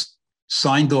Rob just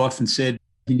signed off and said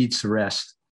he needs to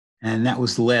rest. And that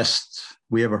was the last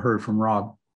we ever heard from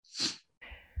Rob.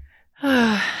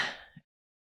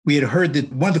 we had heard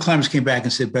that one of the climbers came back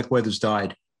and said Beck Weathers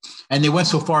died. And they went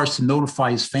so far as to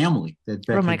notify his family that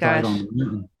Beck had died on the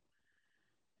mountain.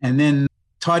 And then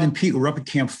Todd and Pete were up at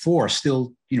Camp 4,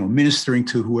 still, ministering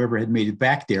to whoever had made it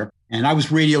back there. And I was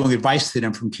radioing advice to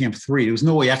them from Camp 3. There was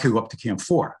no way I could go up to Camp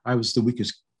 4. I was the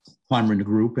weakest climber in the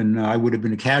group, and I would have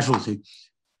been a casualty.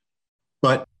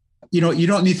 But, you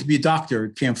don't need to be a doctor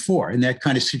at Camp 4 in that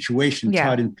kind of situation. Yeah.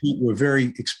 Todd and Pete were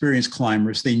very experienced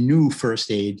climbers. They knew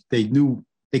first aid. They knew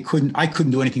I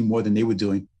couldn't do anything more than they were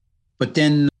doing. But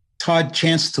then Todd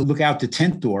chanced to look out the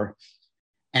tent door,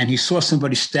 and he saw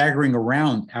somebody staggering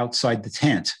around outside the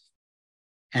tent.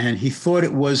 And he thought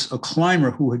it was a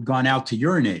climber who had gone out to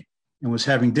urinate and was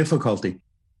having difficulty.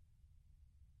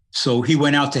 So he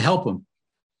went out to help him.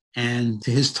 And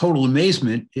to his total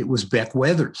amazement, it was Beck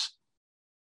Weathers.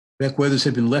 Beck Weathers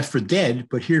had been left for dead,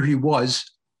 but here he was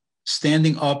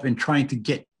standing up and trying to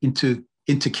get into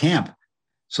camp.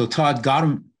 So Todd got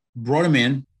him, brought him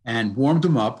in and warmed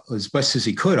him up as best as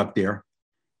he could up there.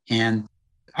 And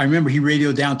I remember he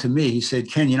radioed down to me. He said,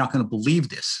 "Ken, you're not going to believe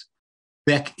this.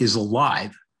 Beck is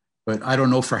alive, but I don't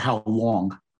know for how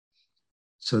long."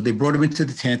 So they brought him into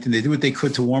the tent and they did what they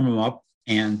could to warm him up.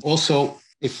 And also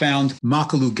they found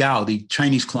Makalu Gao, the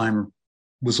Chinese climber,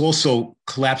 was also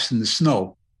collapsed in the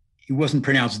snow. He wasn't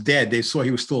pronounced dead. They saw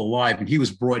he was still alive, and he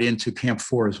was brought into Camp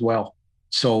 4 as well.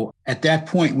 So at that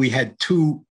point, we had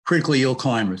two critically ill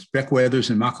climbers, Beck Weathers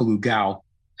and Makalu Gao,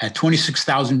 at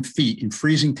 26,000 feet in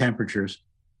freezing temperatures,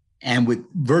 and with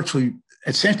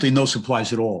essentially no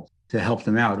supplies at all to help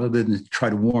them out other than to try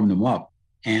to warm them up.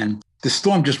 And the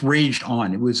storm just raged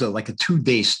on. It was like a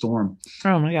 2-day storm.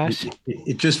 Oh my gosh.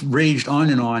 It just raged on.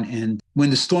 And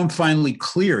when the storm finally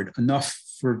cleared enough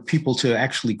for people to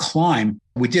actually climb,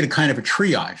 we did a kind of a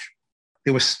triage.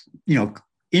 There was,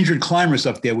 injured climbers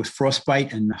up there with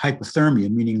frostbite and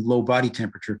hypothermia, meaning low body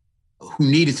temperature, who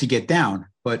needed to get down.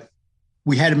 But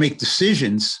we had to make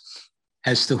decisions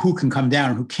as to who can come down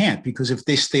and who can't, because if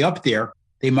they stay up there,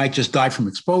 they might just die from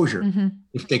exposure. Mm-hmm.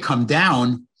 If they come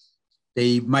down,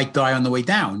 they might die on the way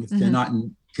down if they're not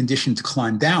in condition to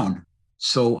climb down.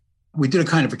 So we did a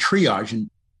kind of a triage, and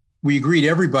we agreed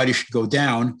everybody should go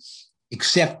down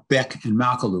except Beck and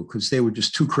Makalu, because they were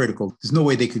just too critical. There's no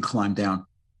way they could climb down.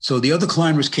 So the other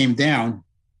climbers came down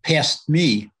past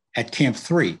me at Camp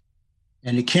 3.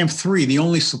 And at Camp 3, the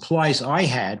only supplies I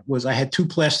had 2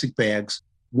 plastic bags.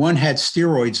 One had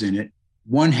steroids in it.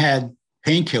 One had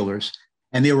painkillers.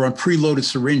 And they were on preloaded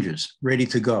syringes, ready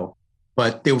to go.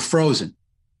 But they were frozen.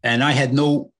 And I had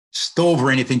no stove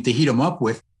or anything to heat them up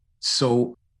with.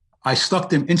 So I stuck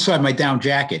them inside my down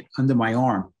jacket under my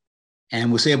arm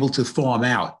and was able to thaw them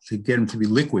out to get them to be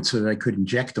liquid so that I could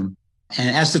inject them.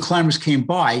 And as the climbers came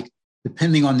by,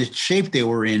 depending on the shape they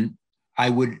were in, I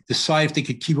would decide if they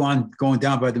could keep on going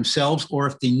down by themselves or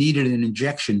if they needed an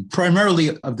injection, primarily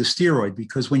of the steroid,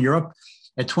 because when you're up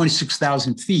at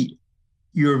 26,000 feet,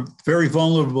 you're very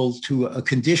vulnerable to a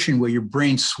condition where your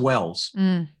brain swells.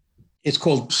 Mm. It's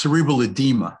called cerebral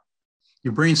edema.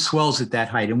 Your brain swells at that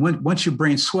height. And once your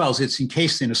brain swells, it's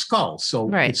encased in a skull. So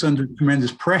It's under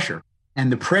tremendous pressure. And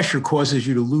the pressure causes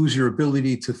you to lose your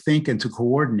ability to think and to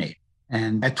coordinate.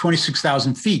 And at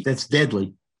 26,000 feet, that's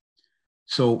deadly.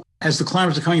 So as the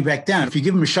climbers are coming back down, if you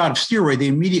give them a shot of steroid,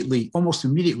 they almost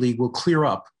immediately will clear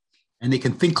up. And they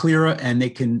can think clearer and they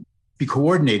can be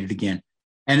coordinated again.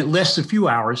 And it lasts a few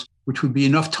hours, which would be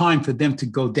enough time for them to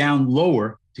go down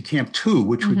lower to Camp 2,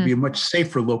 which would be a much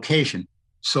safer location.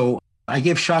 So I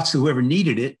gave shots to whoever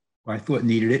needed it, or I thought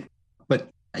needed it. But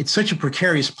it's such a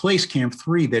precarious place, Camp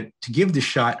 3, that to give the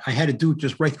shot, I had to do it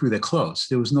just right through their clothes.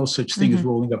 There was no such thing as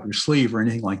rolling up your sleeve or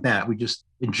anything like that. We just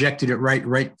injected it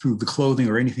right through the clothing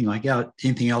or anything like that,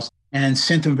 anything else, and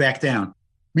sent them back down.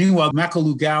 Meanwhile,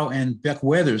 Makalu Gao and Beck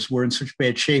Weathers were in such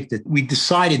bad shape that we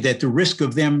decided that the risk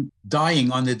of them dying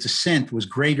on the descent was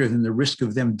greater than the risk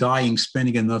of them dying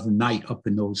spending another night up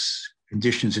in those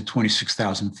conditions at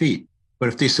 26,000 feet. But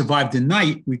if they survived the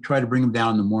night, we tried to bring them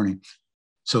down in the morning.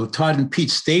 So Todd and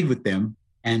Pete stayed with them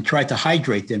and tried to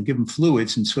hydrate them, give them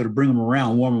fluids and sort of bring them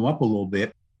around, warm them up a little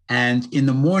bit. And in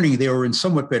the morning, they were in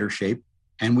somewhat better shape.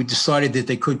 And we decided that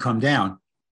they could come down.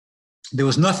 There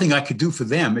was nothing I could do for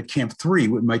them at Camp 3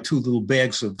 with my 2 little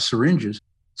bags of syringes.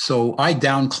 So I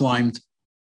down climbed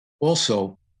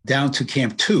also down to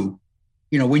Camp 2.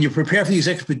 When you prepare for these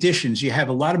expeditions, you have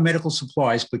a lot of medical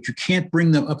supplies, but you can't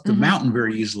bring them up the mountain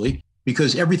very easily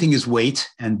because everything is weight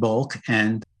and bulk,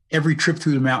 and every trip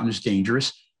through the mountain is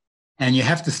dangerous. And you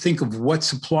have to think of what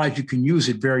supplies you can use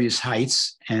at various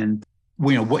heights and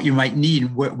what you might need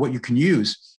and what you can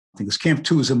use. Because Camp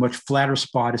 2 is a much flatter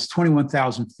spot. It's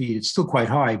 21,000 feet. It's still quite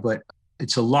high, but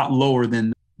it's a lot lower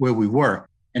than where we were.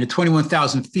 And at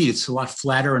 21,000 feet, it's a lot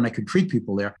flatter and I could treat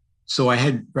people there. So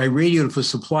I radioed for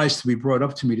supplies to be brought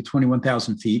up to me to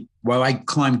 21,000 feet while I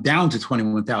climbed down to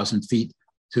 21,000 feet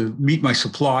to meet my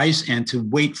supplies and to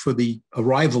wait for the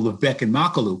arrival of Beck and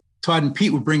Makalu. Todd and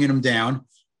Pete were bringing them down.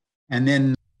 And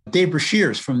then Dave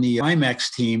Brashears from the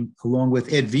IMAX team, along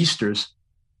with Ed Viesters,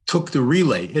 took the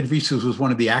relay. Ed Viesters was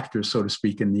one of the actors, so to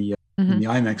speak, in the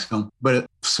IMAX film, but a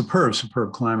superb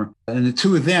climber. And the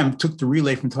two of them took the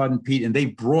relay from Todd and Pete, and they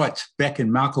brought Beck and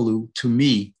Makalu to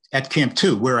me at Camp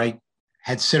 2, where I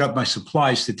had set up my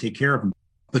supplies to take care of them.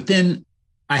 But then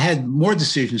I had more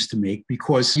decisions to make,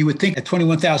 because you would think at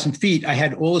 21,000 feet, I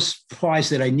had all the supplies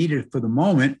that I needed for the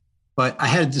moment, but I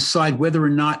had to decide whether or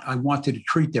not I wanted to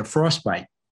treat their frostbite,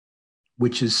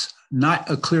 which is not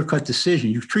a clear-cut decision.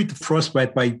 You treat the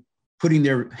frostbite by putting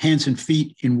their hands and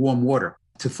feet in warm water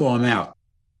to thaw them out.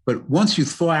 But once you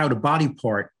thaw out a body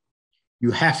part,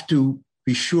 you have to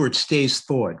be sure it stays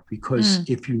thawed, because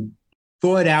if you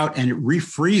thaw it out and it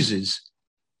refreezes,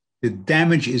 the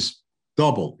damage is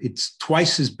double. It's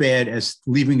twice as bad as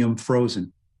leaving them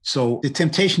frozen. So the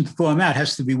temptation to thaw them out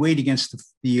has to be weighed against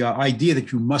the idea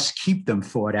that you must keep them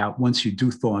thawed out once you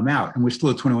do thaw them out. And we're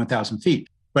still at 21,000 feet.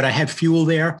 But I had fuel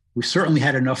there. We certainly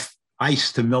had enough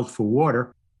ice to melt for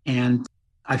water. And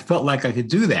I felt like I could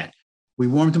do that. We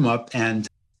warmed them up and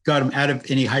got them out of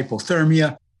any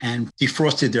hypothermia and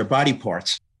defrosted their body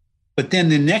parts. But then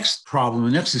the next problem,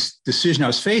 the next decision I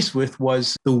was faced with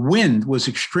was the wind was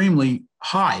extremely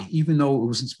high. Even though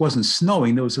it wasn't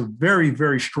snowing, there was a very,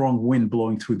 very strong wind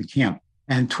blowing through the camp.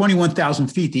 And 21,000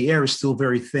 feet, the air is still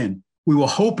very thin. We were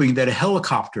hoping that a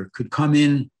helicopter could come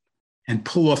in and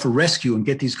pull off a rescue and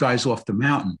get these guys off the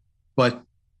mountain. But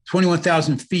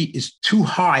 21,000 feet is too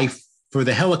high for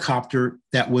the helicopter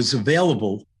that was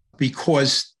available,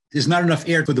 because there's not enough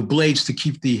air for the blades to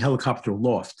keep the helicopter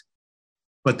aloft.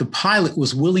 But the pilot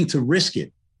was willing to risk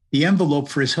it. The envelope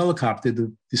for his helicopter,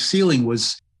 the ceiling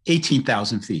was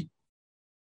 18,000 feet.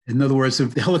 In other words,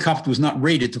 the helicopter was not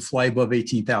rated to fly above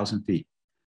 18,000 feet.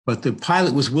 But the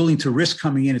pilot was willing to risk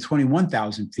coming in at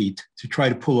 21,000 feet to try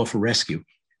to pull off a rescue.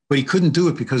 But he couldn't do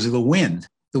it because of the wind.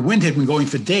 The wind had been going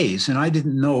for days, and I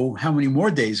didn't know how many more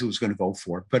days it was going to go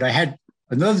for. But I had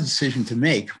another decision to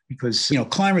make, because,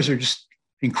 climbers are just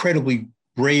incredibly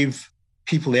brave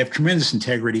people. They have tremendous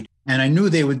integrity. And I knew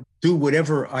they would do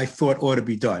whatever I thought ought to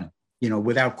be done,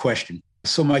 without question.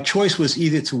 So my choice was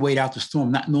either to wait out the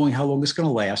storm, not knowing how long it's going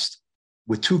to last,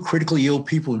 with two critically ill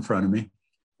people in front of me,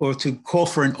 or to call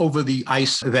for an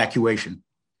over-the-ice evacuation,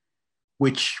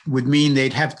 which would mean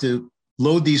they'd have to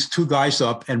load these two guys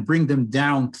up and bring them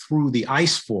down through the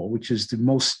ice fall, which is the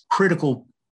most critical,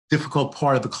 difficult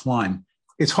part of the climb.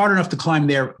 It's hard enough to climb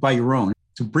there by your own.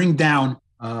 To bring down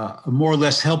a more or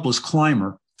less helpless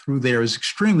climber through there is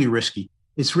extremely risky.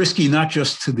 It's risky not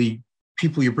just to the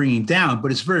people you're bringing down,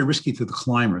 but it's very risky to the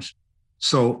climbers.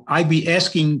 So I'd be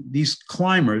asking these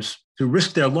climbers to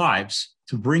risk their lives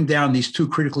to bring down these two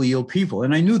critically ill people.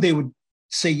 And I knew they would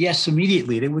say yes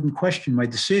immediately. They wouldn't question my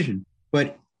decision.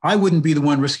 But I wouldn't be the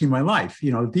one risking my life.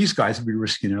 These guys would be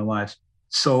risking their lives.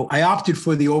 So I opted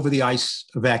for the over-the-ice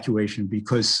evacuation,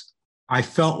 because I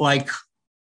felt like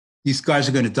these guys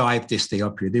are going to die if they stay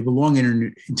up here. They belong in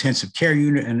an intensive care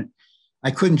unit, and I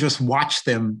couldn't just watch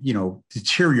them,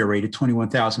 deteriorate at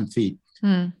 21,000 feet.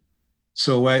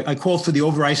 So I called for the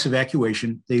over-ice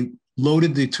evacuation. They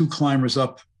loaded the two climbers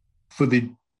up for the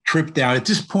trip down. At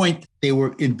this point, they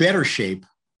were in better shape,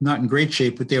 not in great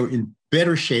shape, but they were in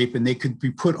better shape, and they could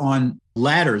be put on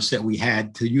ladders that we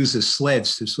had to use as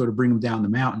sleds to sort of bring them down the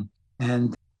mountain.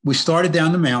 And we started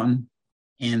down the mountain,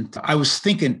 and I was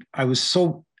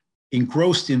so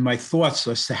engrossed in my thoughts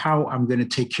as to how I'm going to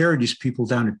take care of these people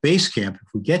down at base camp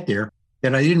if we get there,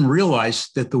 that I didn't realize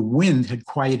that the wind had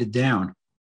quieted down.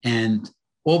 And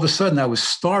all of a sudden I was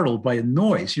startled by a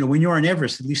noise. When you're on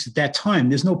Everest, at least at that time,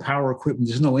 there's no power equipment,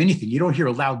 there's no anything. You don't hear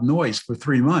a loud noise for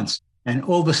 3 months. And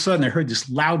all of a sudden I heard this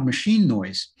loud machine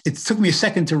noise. It took me a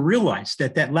second to realize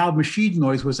that loud machine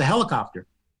noise was a helicopter.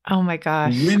 Oh my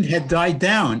gosh. The wind had died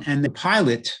down, and the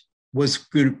pilot was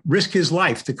going to risk his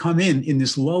life to come in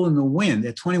this lull in the wind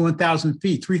at 21,000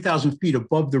 feet, 3,000 feet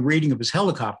above the rating of his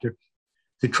helicopter,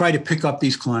 to try to pick up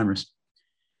these climbers.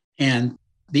 And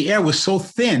the air was so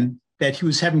thin that he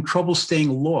was having trouble staying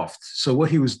aloft. So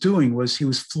what he was doing was he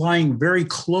was flying very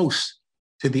close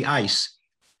to the ice,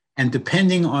 and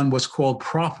depending on what's called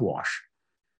prop wash,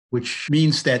 which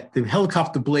means that the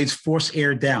helicopter blades force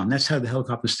air down. That's how the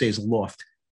helicopter stays aloft.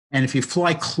 And if you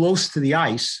fly close to the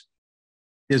ice,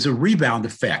 there's a rebound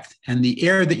effect, and the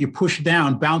air that you push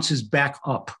down bounces back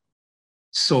up.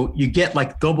 So you get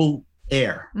like double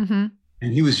air. Mm-hmm.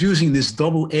 And he was using this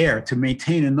double air to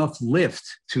maintain enough lift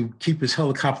to keep his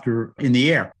helicopter in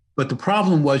the air. But the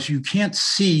problem was you can't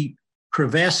see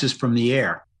crevasses from the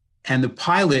air. And the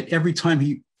pilot, every time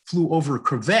he flew over a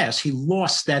crevasse, he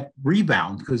lost that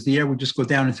rebound because the air would just go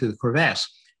down into the crevasse.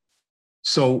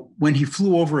 So when he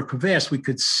flew over a crevasse, we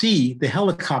could see the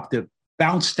helicopter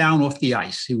bounce down off the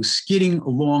ice. He was skidding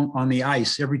along on the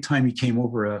ice every time he came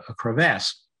over a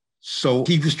crevasse. So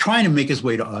he was trying to make his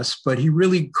way to us, but he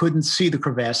really couldn't see the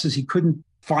crevasses. He couldn't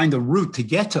find a route to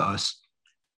get to us.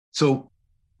 So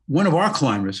one of our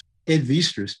climbers, Ed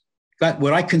Viesters, got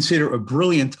what I consider a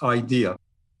brilliant idea.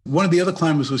 One of the other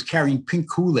climbers was carrying pink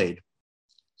Kool-Aid.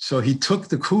 So he took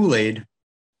the Kool-Aid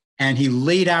and he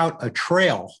laid out a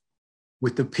trail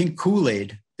with the pink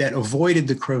Kool-Aid that avoided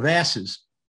the crevasses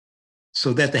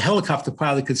so that the helicopter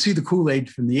pilot could see the Kool-Aid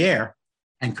from the air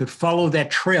and could follow that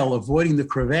trail, avoiding the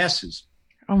crevasses.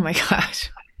 Oh my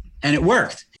gosh. And it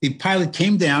worked. The pilot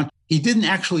came down. He didn't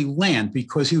actually land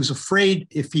because he was afraid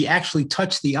if he actually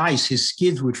touched the ice, his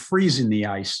skids would freeze in the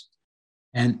ice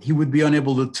and he would be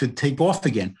unable to take off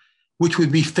again, which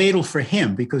would be fatal for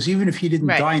him because even if he didn't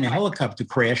die in a helicopter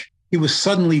crash, he was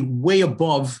suddenly way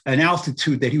above an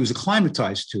altitude that he was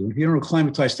acclimatized to. If you don't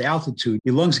acclimatize to altitude,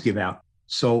 your lungs give out.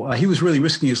 So he was really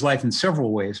risking his life in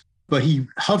several ways. But he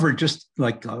hovered just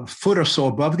like a foot or so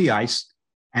above the ice,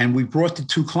 and we brought the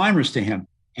two climbers to him.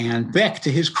 And Beck,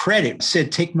 to his credit, said,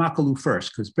 take Makalu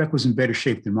first, because Beck was in better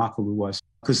shape than Makalu was,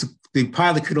 because the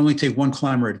pilot could only take one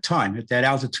climber at a time. At that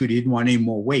altitude, he didn't want any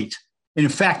more weight. And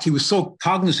in fact, he was so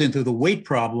cognizant of the weight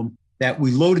problem that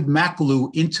we loaded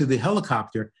Makalu into the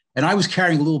helicopter, and I was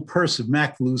carrying a little purse of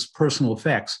Makalu's personal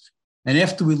effects. And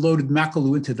after we loaded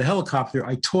Makalu into the helicopter,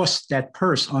 I tossed that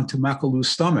purse onto Makalu's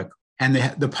stomach. And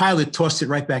the pilot tossed it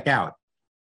right back out.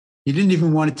 He didn't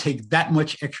even want to take that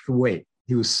much extra weight.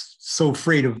 He was so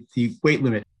afraid of the weight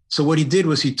limit. So what he did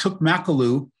was he took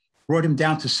Makalu, brought him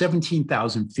down to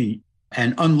 17,000 feet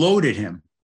and unloaded him,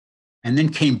 and then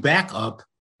came back up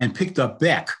and picked up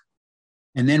Beck,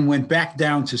 and then went back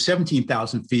down to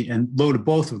 17,000 feet and loaded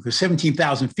both of them, because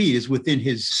 17,000 feet is within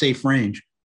his safe range.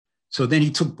 So then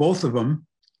he took both of them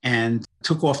and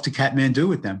took off to Kathmandu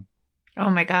with them. Oh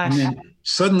my gosh. And then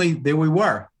suddenly there we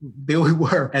were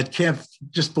at camp,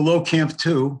 just below Camp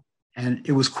 2, and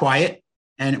it was quiet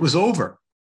and it was over.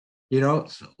 So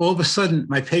all of a sudden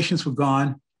my patients were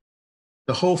gone.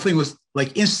 The whole thing was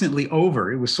like instantly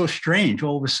over. It was so strange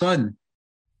all of a sudden.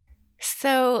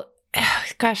 So,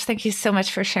 gosh, thank you so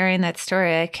much for sharing that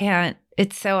story.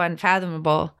 It's so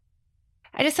unfathomable.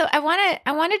 I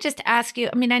want to just ask you,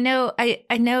 I mean,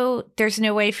 I know there's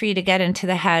no way for you to get into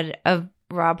the head of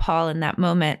Rob Hall in that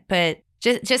moment, but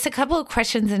just a couple of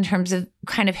questions in terms of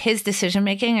kind of his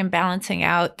decision-making and balancing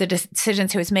out the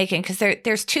decisions he was making. Because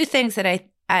there's two things that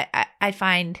I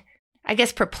find, I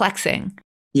guess, perplexing.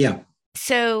 Yeah.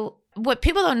 So what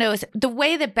people don't know is the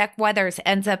way that Beck Weathers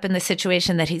ends up in the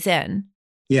situation that he's in.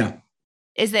 Yeah.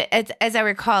 Is that, as I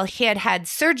recall, he had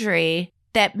surgery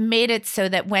that made it so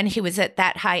that when he was at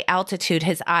that high altitude,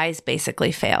 his eyes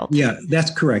basically failed. Yeah, that's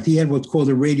correct. He had what's called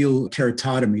a radial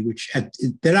keratotomy, which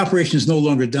that operation is no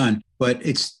longer done, but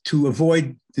it's to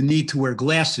avoid the need to wear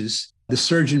glasses. The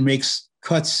surgeon makes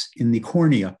cuts in the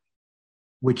cornea,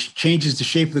 which changes the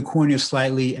shape of the cornea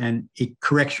slightly and it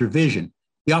corrects your vision.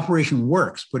 The operation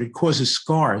works, but it causes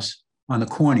scars on the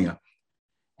cornea.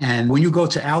 And when you go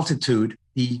to altitude,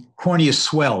 the cornea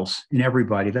swells in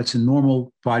everybody. That's a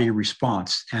normal body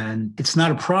response. And it's not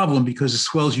a problem because it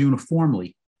swells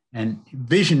uniformly. And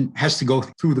vision has to go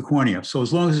through the cornea. So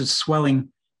as long as it's swelling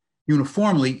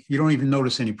uniformly, you don't even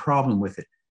notice any problem with it.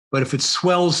 But if it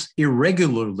swells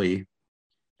irregularly,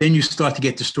 then you start to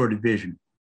get distorted vision.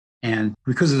 And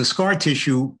because of the scar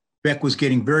tissue, Beck was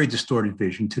getting very distorted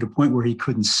vision to the point where he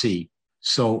couldn't see.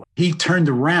 So he turned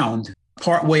around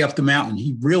part way up the mountain.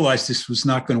 He realized this was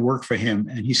not going to work for him,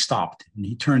 and he stopped and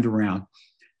he turned around.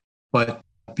 But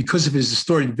because of his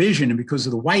distorted vision and because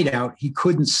of the whiteout, he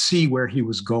couldn't see where he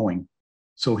was going.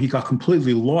 So he got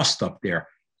completely lost up there.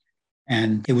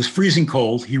 And it was freezing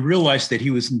cold. He realized that he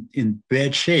was in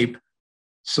bad shape.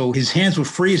 So his hands were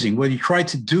freezing. What he tried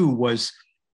to do was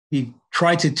he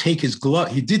tried to take his glove.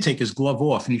 He did take his glove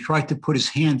off, and he tried to put his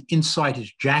hand inside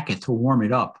his jacket to warm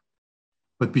it up.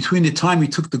 But between the time he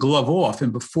took the glove off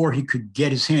and before he could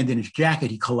get his hand in his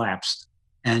jacket, he collapsed.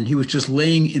 And he was just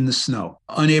laying in the snow,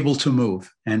 unable to move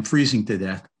and freezing to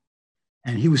death.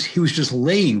 And he was just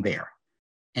laying there.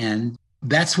 And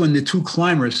that's when the two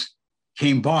climbers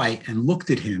came by and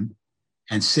looked at him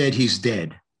and said, he's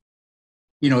dead.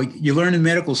 You learn in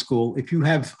medical school, if you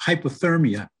have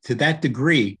hypothermia to that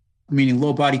degree, meaning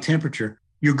low body temperature,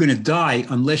 you're going to die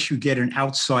unless you get an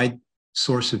outside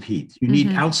source of heat. You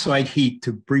need outside heat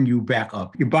to bring you back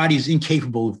up. Your body is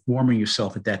incapable of warming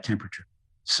yourself at that temperature.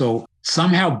 So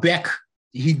somehow Beck,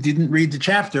 he didn't read the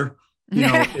chapter,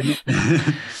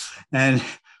 and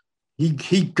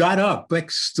he got up.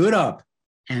 Beck stood up.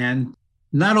 And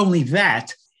not only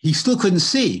that, he still couldn't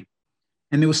see.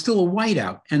 And there was still a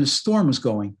whiteout and a storm was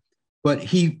going. But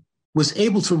he was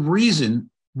able to reason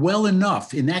well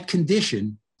enough in that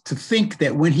condition to think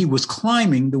that when he was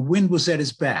climbing, the wind was at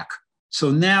his back. So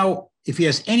now, if he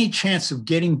has any chance of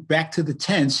getting back to the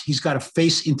tents, he's got to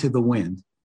face into the wind.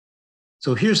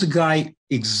 So here's a guy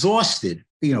exhausted,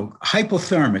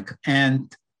 hypothermic,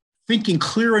 and thinking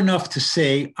clear enough to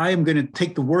say, I am going to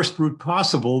take the worst route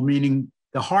possible, meaning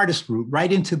the hardest route,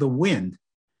 right into the wind,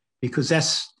 because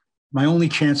that's my only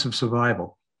chance of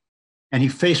survival. And he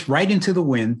faced right into the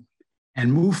wind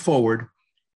and moved forward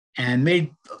and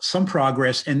made some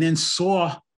progress, and then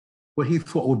saw what he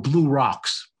thought were blue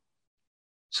rocks.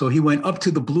 So he went up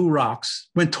to the blue rocks,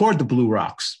 went toward the blue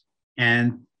rocks,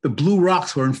 and the blue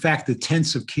rocks were in fact the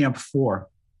tents of Camp 4.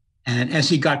 And as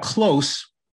he got close,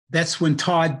 that's when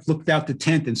Todd looked out the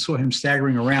tent and saw him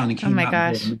staggering around and came out. Oh my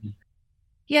gosh.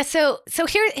 Yeah. So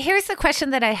here's the question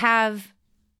that I have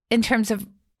in terms of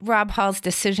Rob Hall's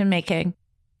decision-making.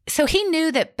 So he knew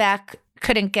that Beck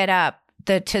couldn't get up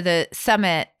to the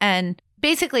summit, and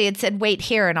basically it said, wait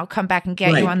here and I'll come back and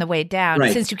get you on the way down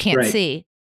since you can't see.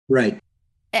 Right.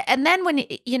 And then when,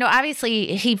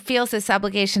 obviously he feels this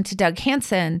obligation to Doug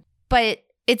Hansen, but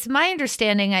it's my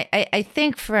understanding, I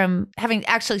think from having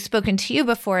actually spoken to you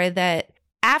before, that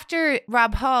after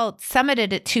Rob Hall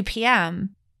summited at 2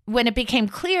 p.m., when it became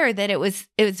clear that it was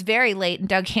very late and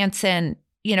Doug Hansen,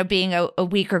 being a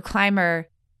weaker climber,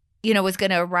 was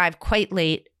going to arrive quite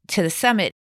late to the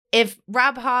summit. If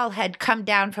Rob Hall had come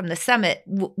down from the summit,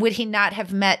 would he not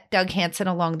have met Doug Hansen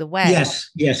along the way?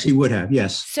 Yes, he would have.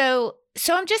 Yes. So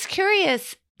I'm just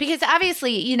curious, because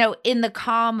obviously, in the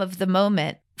calm of the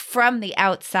moment from the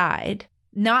outside,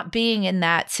 not being in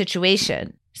that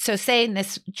situation. So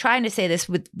trying to say this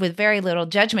with very little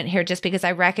judgment here, just because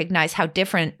I recognize how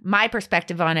different my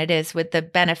perspective on it is with the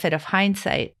benefit of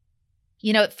hindsight.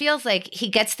 It feels like he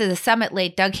gets to the summit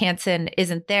late. Doug Hansen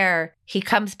isn't there. He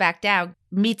comes back down,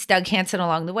 meets Doug Hansen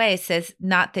along the way, says,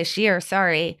 not this year,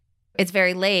 sorry. It's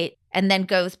very late. And then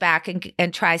goes back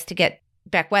and tries to get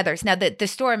Beck Weathers. Now, the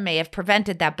storm may have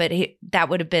prevented that, but that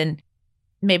would have been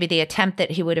maybe the attempt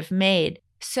that he would have made.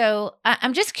 So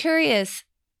I'm just curious,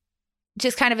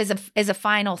 just kind of as a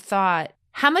final thought,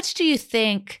 how much do you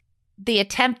think the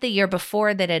attempt the year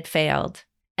before that had failed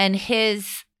and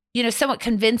his somewhat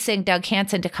convincing Doug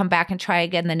Hansen to come back and try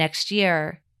again the next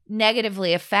year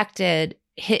negatively affected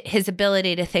his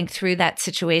ability to think through that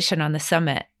situation on the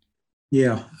summit?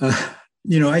 Yeah.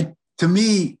 To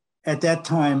me, at that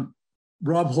time,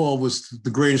 Rob Hall was the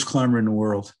greatest climber in the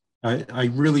world. I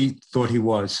really thought he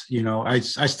was. I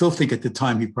still think at the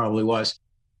time he probably was.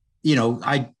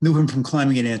 I knew him from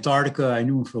climbing in Antarctica. I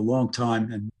knew him for a long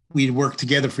time, and we'd worked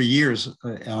together for years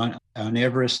on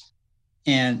Everest.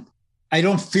 And I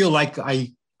don't feel like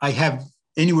I have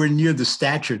anywhere near the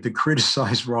stature to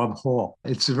criticize Rob Hall.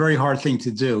 It's a very hard thing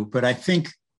to do. But I think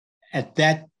at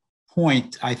that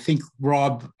point, I think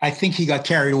he got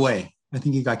carried away. I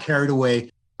think he got carried away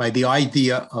by the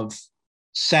idea of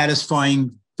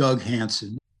satisfying Doug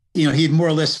Hansen. He had more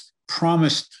or less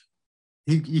promised,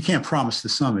 you can't promise the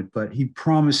summit, but he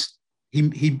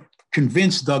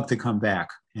convinced Doug to come back.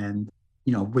 And,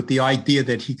 with the idea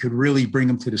that he could really bring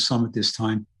him to the summit this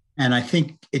time. And I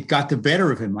think it got the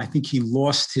better of him. I think he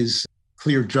lost his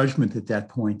clear judgment at that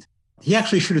point. He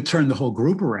actually should have turned the whole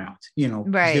group around,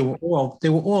 Right. They were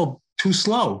all too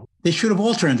slow. They should have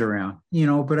all turned around,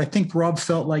 but I think Rob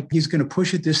felt like he's going to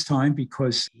push it this time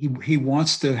because he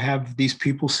wants to have these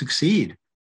people succeed,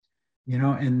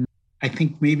 and I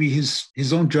think maybe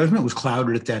his own judgment was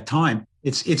clouded at that time.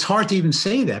 It's hard to even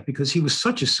say that because he was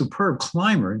such a superb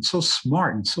climber and so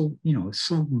smart and so,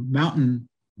 so mountain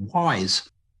wise.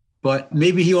 But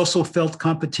maybe he also felt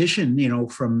competition,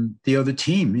 from the other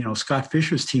team. Scott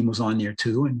Fisher's team was on there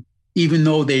too. And even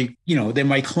though they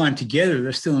might climb together,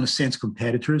 they're still in a sense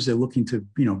competitors. They're looking to,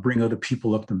 bring other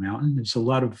people up the mountain. There's a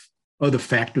lot of other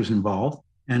factors involved.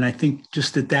 And I think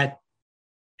just at that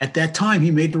time,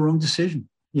 he made the wrong decision.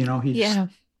 Yeah.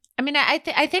 I mean, I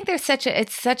think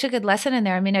it's such a good lesson in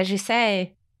there. I mean, as you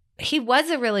say, he was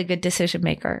a really good decision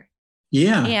maker.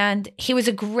 Yeah. And he was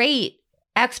a great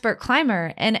expert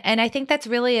climber. And I think that's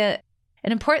really an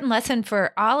important lesson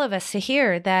for all of us to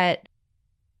hear, that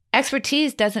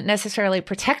expertise doesn't necessarily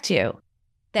protect you.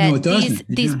 That no, it doesn't.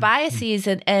 These biases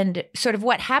and sort of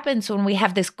what happens when we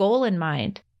have this goal in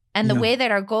mind, and the way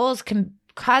that our goals can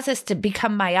cause us to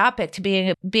become myopic, to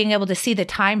being able to see the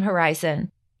time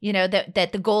horizon, that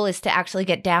the goal is to actually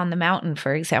get down the mountain,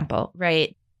 for example,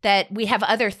 right? That we have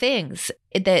other things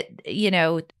that,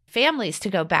 families to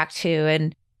go back to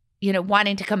and,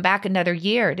 wanting to come back another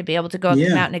year to be able to go up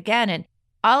the mountain again. And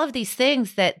all of these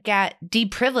things that get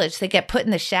deprivileged, that get put in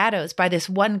the shadows by this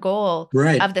one goal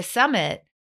of the summit,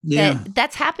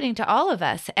 that's happening to all of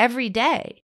us every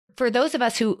day. For those of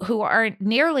us who aren't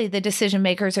nearly the decision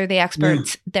makers or the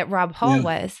experts that Rob Hall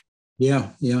was. Yeah.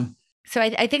 So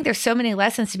I think there's so many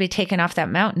lessons to be taken off that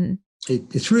mountain.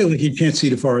 It's really, you can't see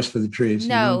the forest for the trees.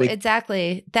 No,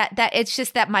 exactly. That it's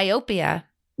just that myopia.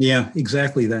 Yeah,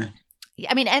 exactly that.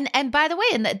 I mean, and by the way,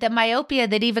 and the myopia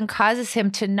that even causes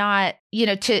him to not,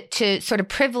 to sort of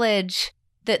privilege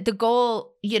the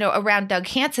goal, around Doug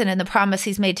Hansen and the promise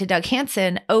he's made to Doug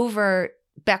Hansen over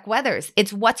Beck Weathers.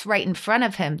 It's what's right in front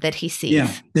of him that he sees.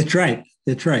 Yeah, that's right.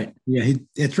 Yeah,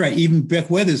 that's right. Even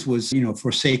Beck Weathers was,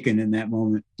 forsaken in that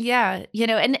moment. Yeah,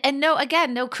 and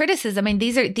no criticism. I mean,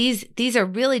 these are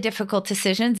really difficult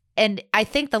decisions. And I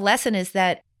think the lesson is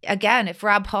that, again, if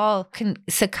Rob Hall can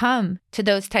succumb to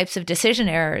those types of decision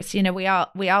errors, we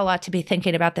all ought to be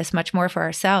thinking about this much more for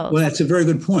ourselves. Well, that's a very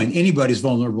good point. Anybody's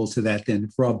vulnerable to that then,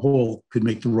 if Rob Hall could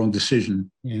make the wrong decision.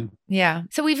 Yeah.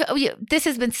 So this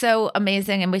has been so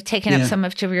amazing, and we've taken up so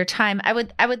much of your time. I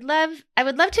would love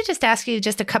to just ask you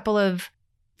just a couple of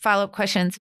follow-up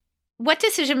questions. What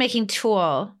decision-making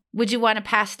tool would you want to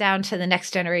pass down to the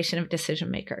next generation of decision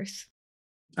makers?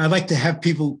 I'd like to have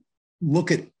people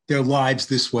look at their lives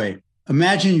this way.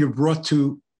 Imagine you're brought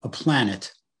to a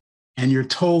planet and you're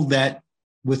told that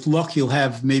with luck, you'll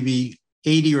have maybe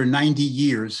 80 or 90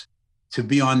 years to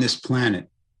be on this planet.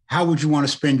 How would you want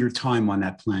to spend your time on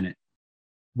that planet?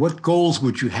 What goals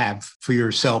would you have for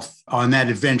yourself on that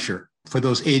adventure for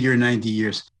those 80 or 90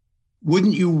 years?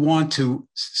 Wouldn't you want to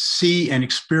see and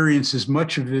experience as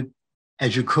much of it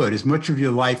as you could, as much of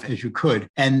your life as you could,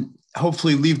 and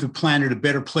hopefully leave the planet a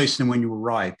better place than when you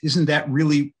arrived? Isn't that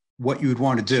really what you would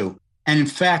want to do? And in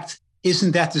fact,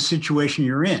 isn't that the situation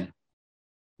you're in?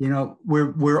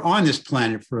 We're on this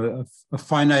planet for a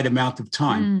finite amount of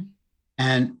time.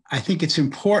 And I think it's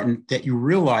important that you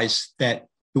realize that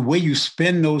the way you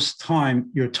spend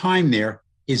your time there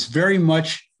is very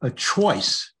much a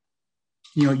choice.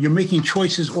 You're making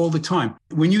choices all the time.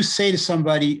 When you say to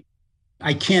somebody,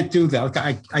 I can't do that,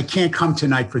 I can't come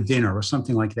tonight for dinner or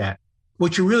something like that,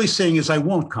 what you're really saying is, I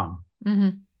won't come. Mm-hmm.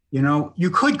 You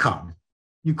could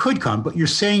come, but you're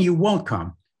saying you won't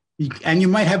come. And you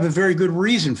might have a very good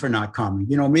reason for not coming.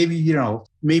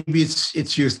 Maybe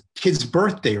it's your kid's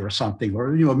birthday or something,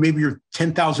 or, maybe you're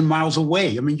 10,000 miles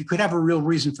away. I mean, you could have a real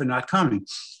reason for not coming.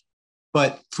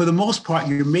 But for the most part,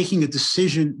 you're making a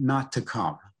decision not to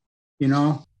come.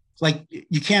 Like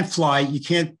you can't fly, you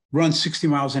can't run 60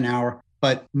 miles an hour.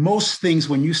 But most things,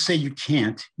 when you say you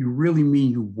can't, you really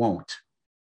mean you won't.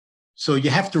 So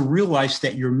you have to realize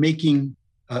that you're making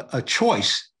a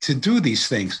choice to do these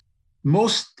things.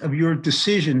 Most of your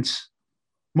decisions,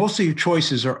 most of your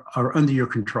choices are under your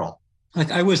control.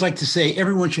 Like I always like to say,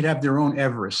 everyone should have their own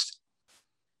Everest.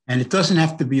 And it doesn't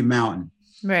have to be a mountain.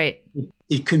 Right.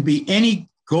 It can be any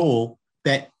goal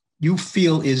that you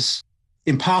feel is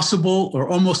impossible or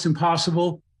almost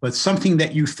impossible, but something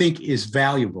that you think is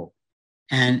valuable.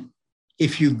 And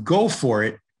if you go for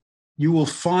it, you will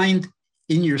find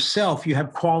in yourself, you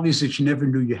have qualities that you never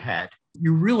knew you had.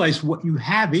 You realize what you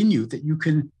have in you that you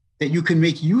can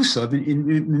make use of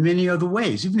in many other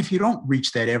ways, even if you don't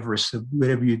reach that Everest of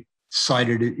whatever you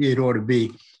decided it ought to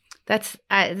be. That's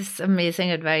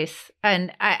amazing advice.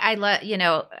 And I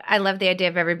love the idea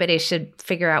of everybody should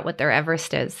figure out what their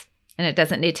Everest is, and it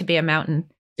doesn't need to be a mountain.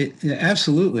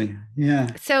 Absolutely. Yeah.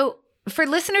 So for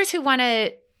listeners who want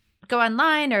to go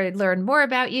online or learn more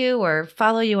about you or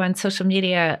follow you on social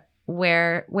media,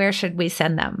 where should we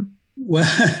send them? Well,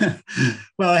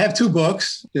 I have 2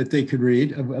 books that they could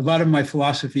read. A lot of my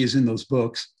philosophy is in those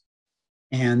books.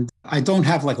 And I don't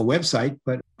have like a website,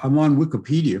 but I'm on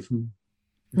Wikipedia.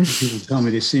 People tell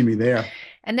me they see me there.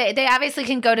 And they obviously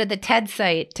can go to the TED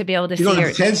site to be able to see your...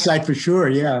 the TED site for sure,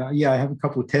 yeah. I have a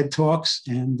couple of TED Talks,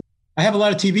 and I have a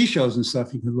lot of TV shows and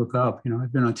stuff you can look up.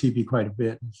 I've been on TV quite a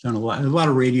bit. I've done a lot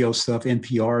of radio stuff,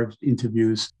 NPR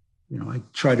interviews. I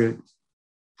try to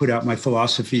put out my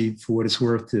philosophy for what it's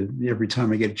worth every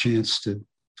time I get a chance to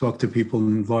talk to people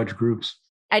in large groups.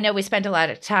 I know we spent a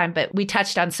lot of time, but we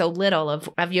touched on so little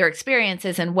of your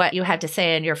experiences and what you had to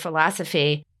say in your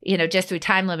philosophy, just through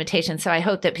time limitations. So I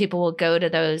hope that people will go to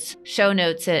those show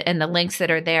notes and the links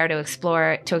that are there to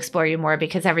explore you more,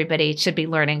 because everybody should be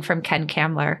learning from Ken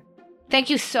Kamler. Thank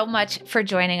you so much for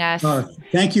joining us.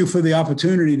 Thank you for the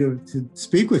opportunity to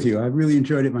speak with you. I really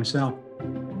enjoyed it myself.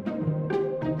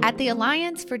 At the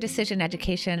Alliance for Decision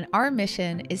Education, our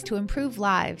mission is to improve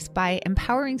lives by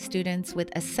empowering students with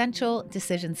essential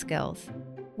decision skills.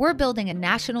 We're building a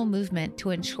national movement to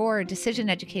ensure decision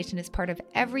education is part of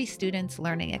every student's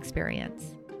learning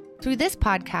experience. Through this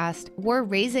podcast, we're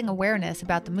raising awareness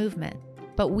about the movement,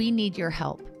 but we need your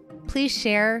help. Please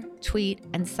share, tweet,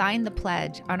 and sign the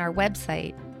pledge on our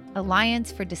website,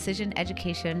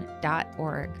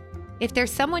 alliancefordecisioneducation.org. If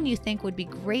there's someone you think would be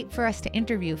great for us to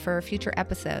interview for a future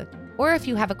episode, or if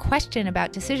you have a question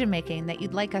about decision-making that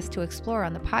you'd like us to explore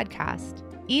on the podcast,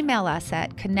 email us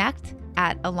at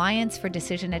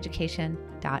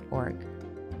connect@alliancefordecisioneducation.org.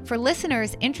 For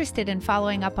listeners interested in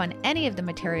following up on any of the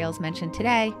materials mentioned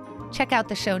today, check out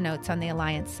the show notes on the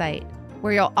Alliance site,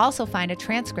 where you'll also find a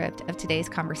transcript of today's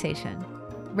conversation.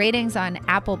 Ratings on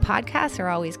Apple Podcasts are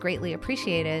always greatly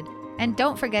appreciated, and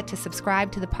don't forget to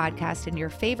subscribe to the podcast in your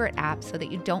favorite app so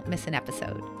that you don't miss an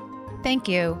episode. Thank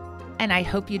you, and I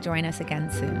hope you join us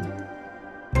again soon.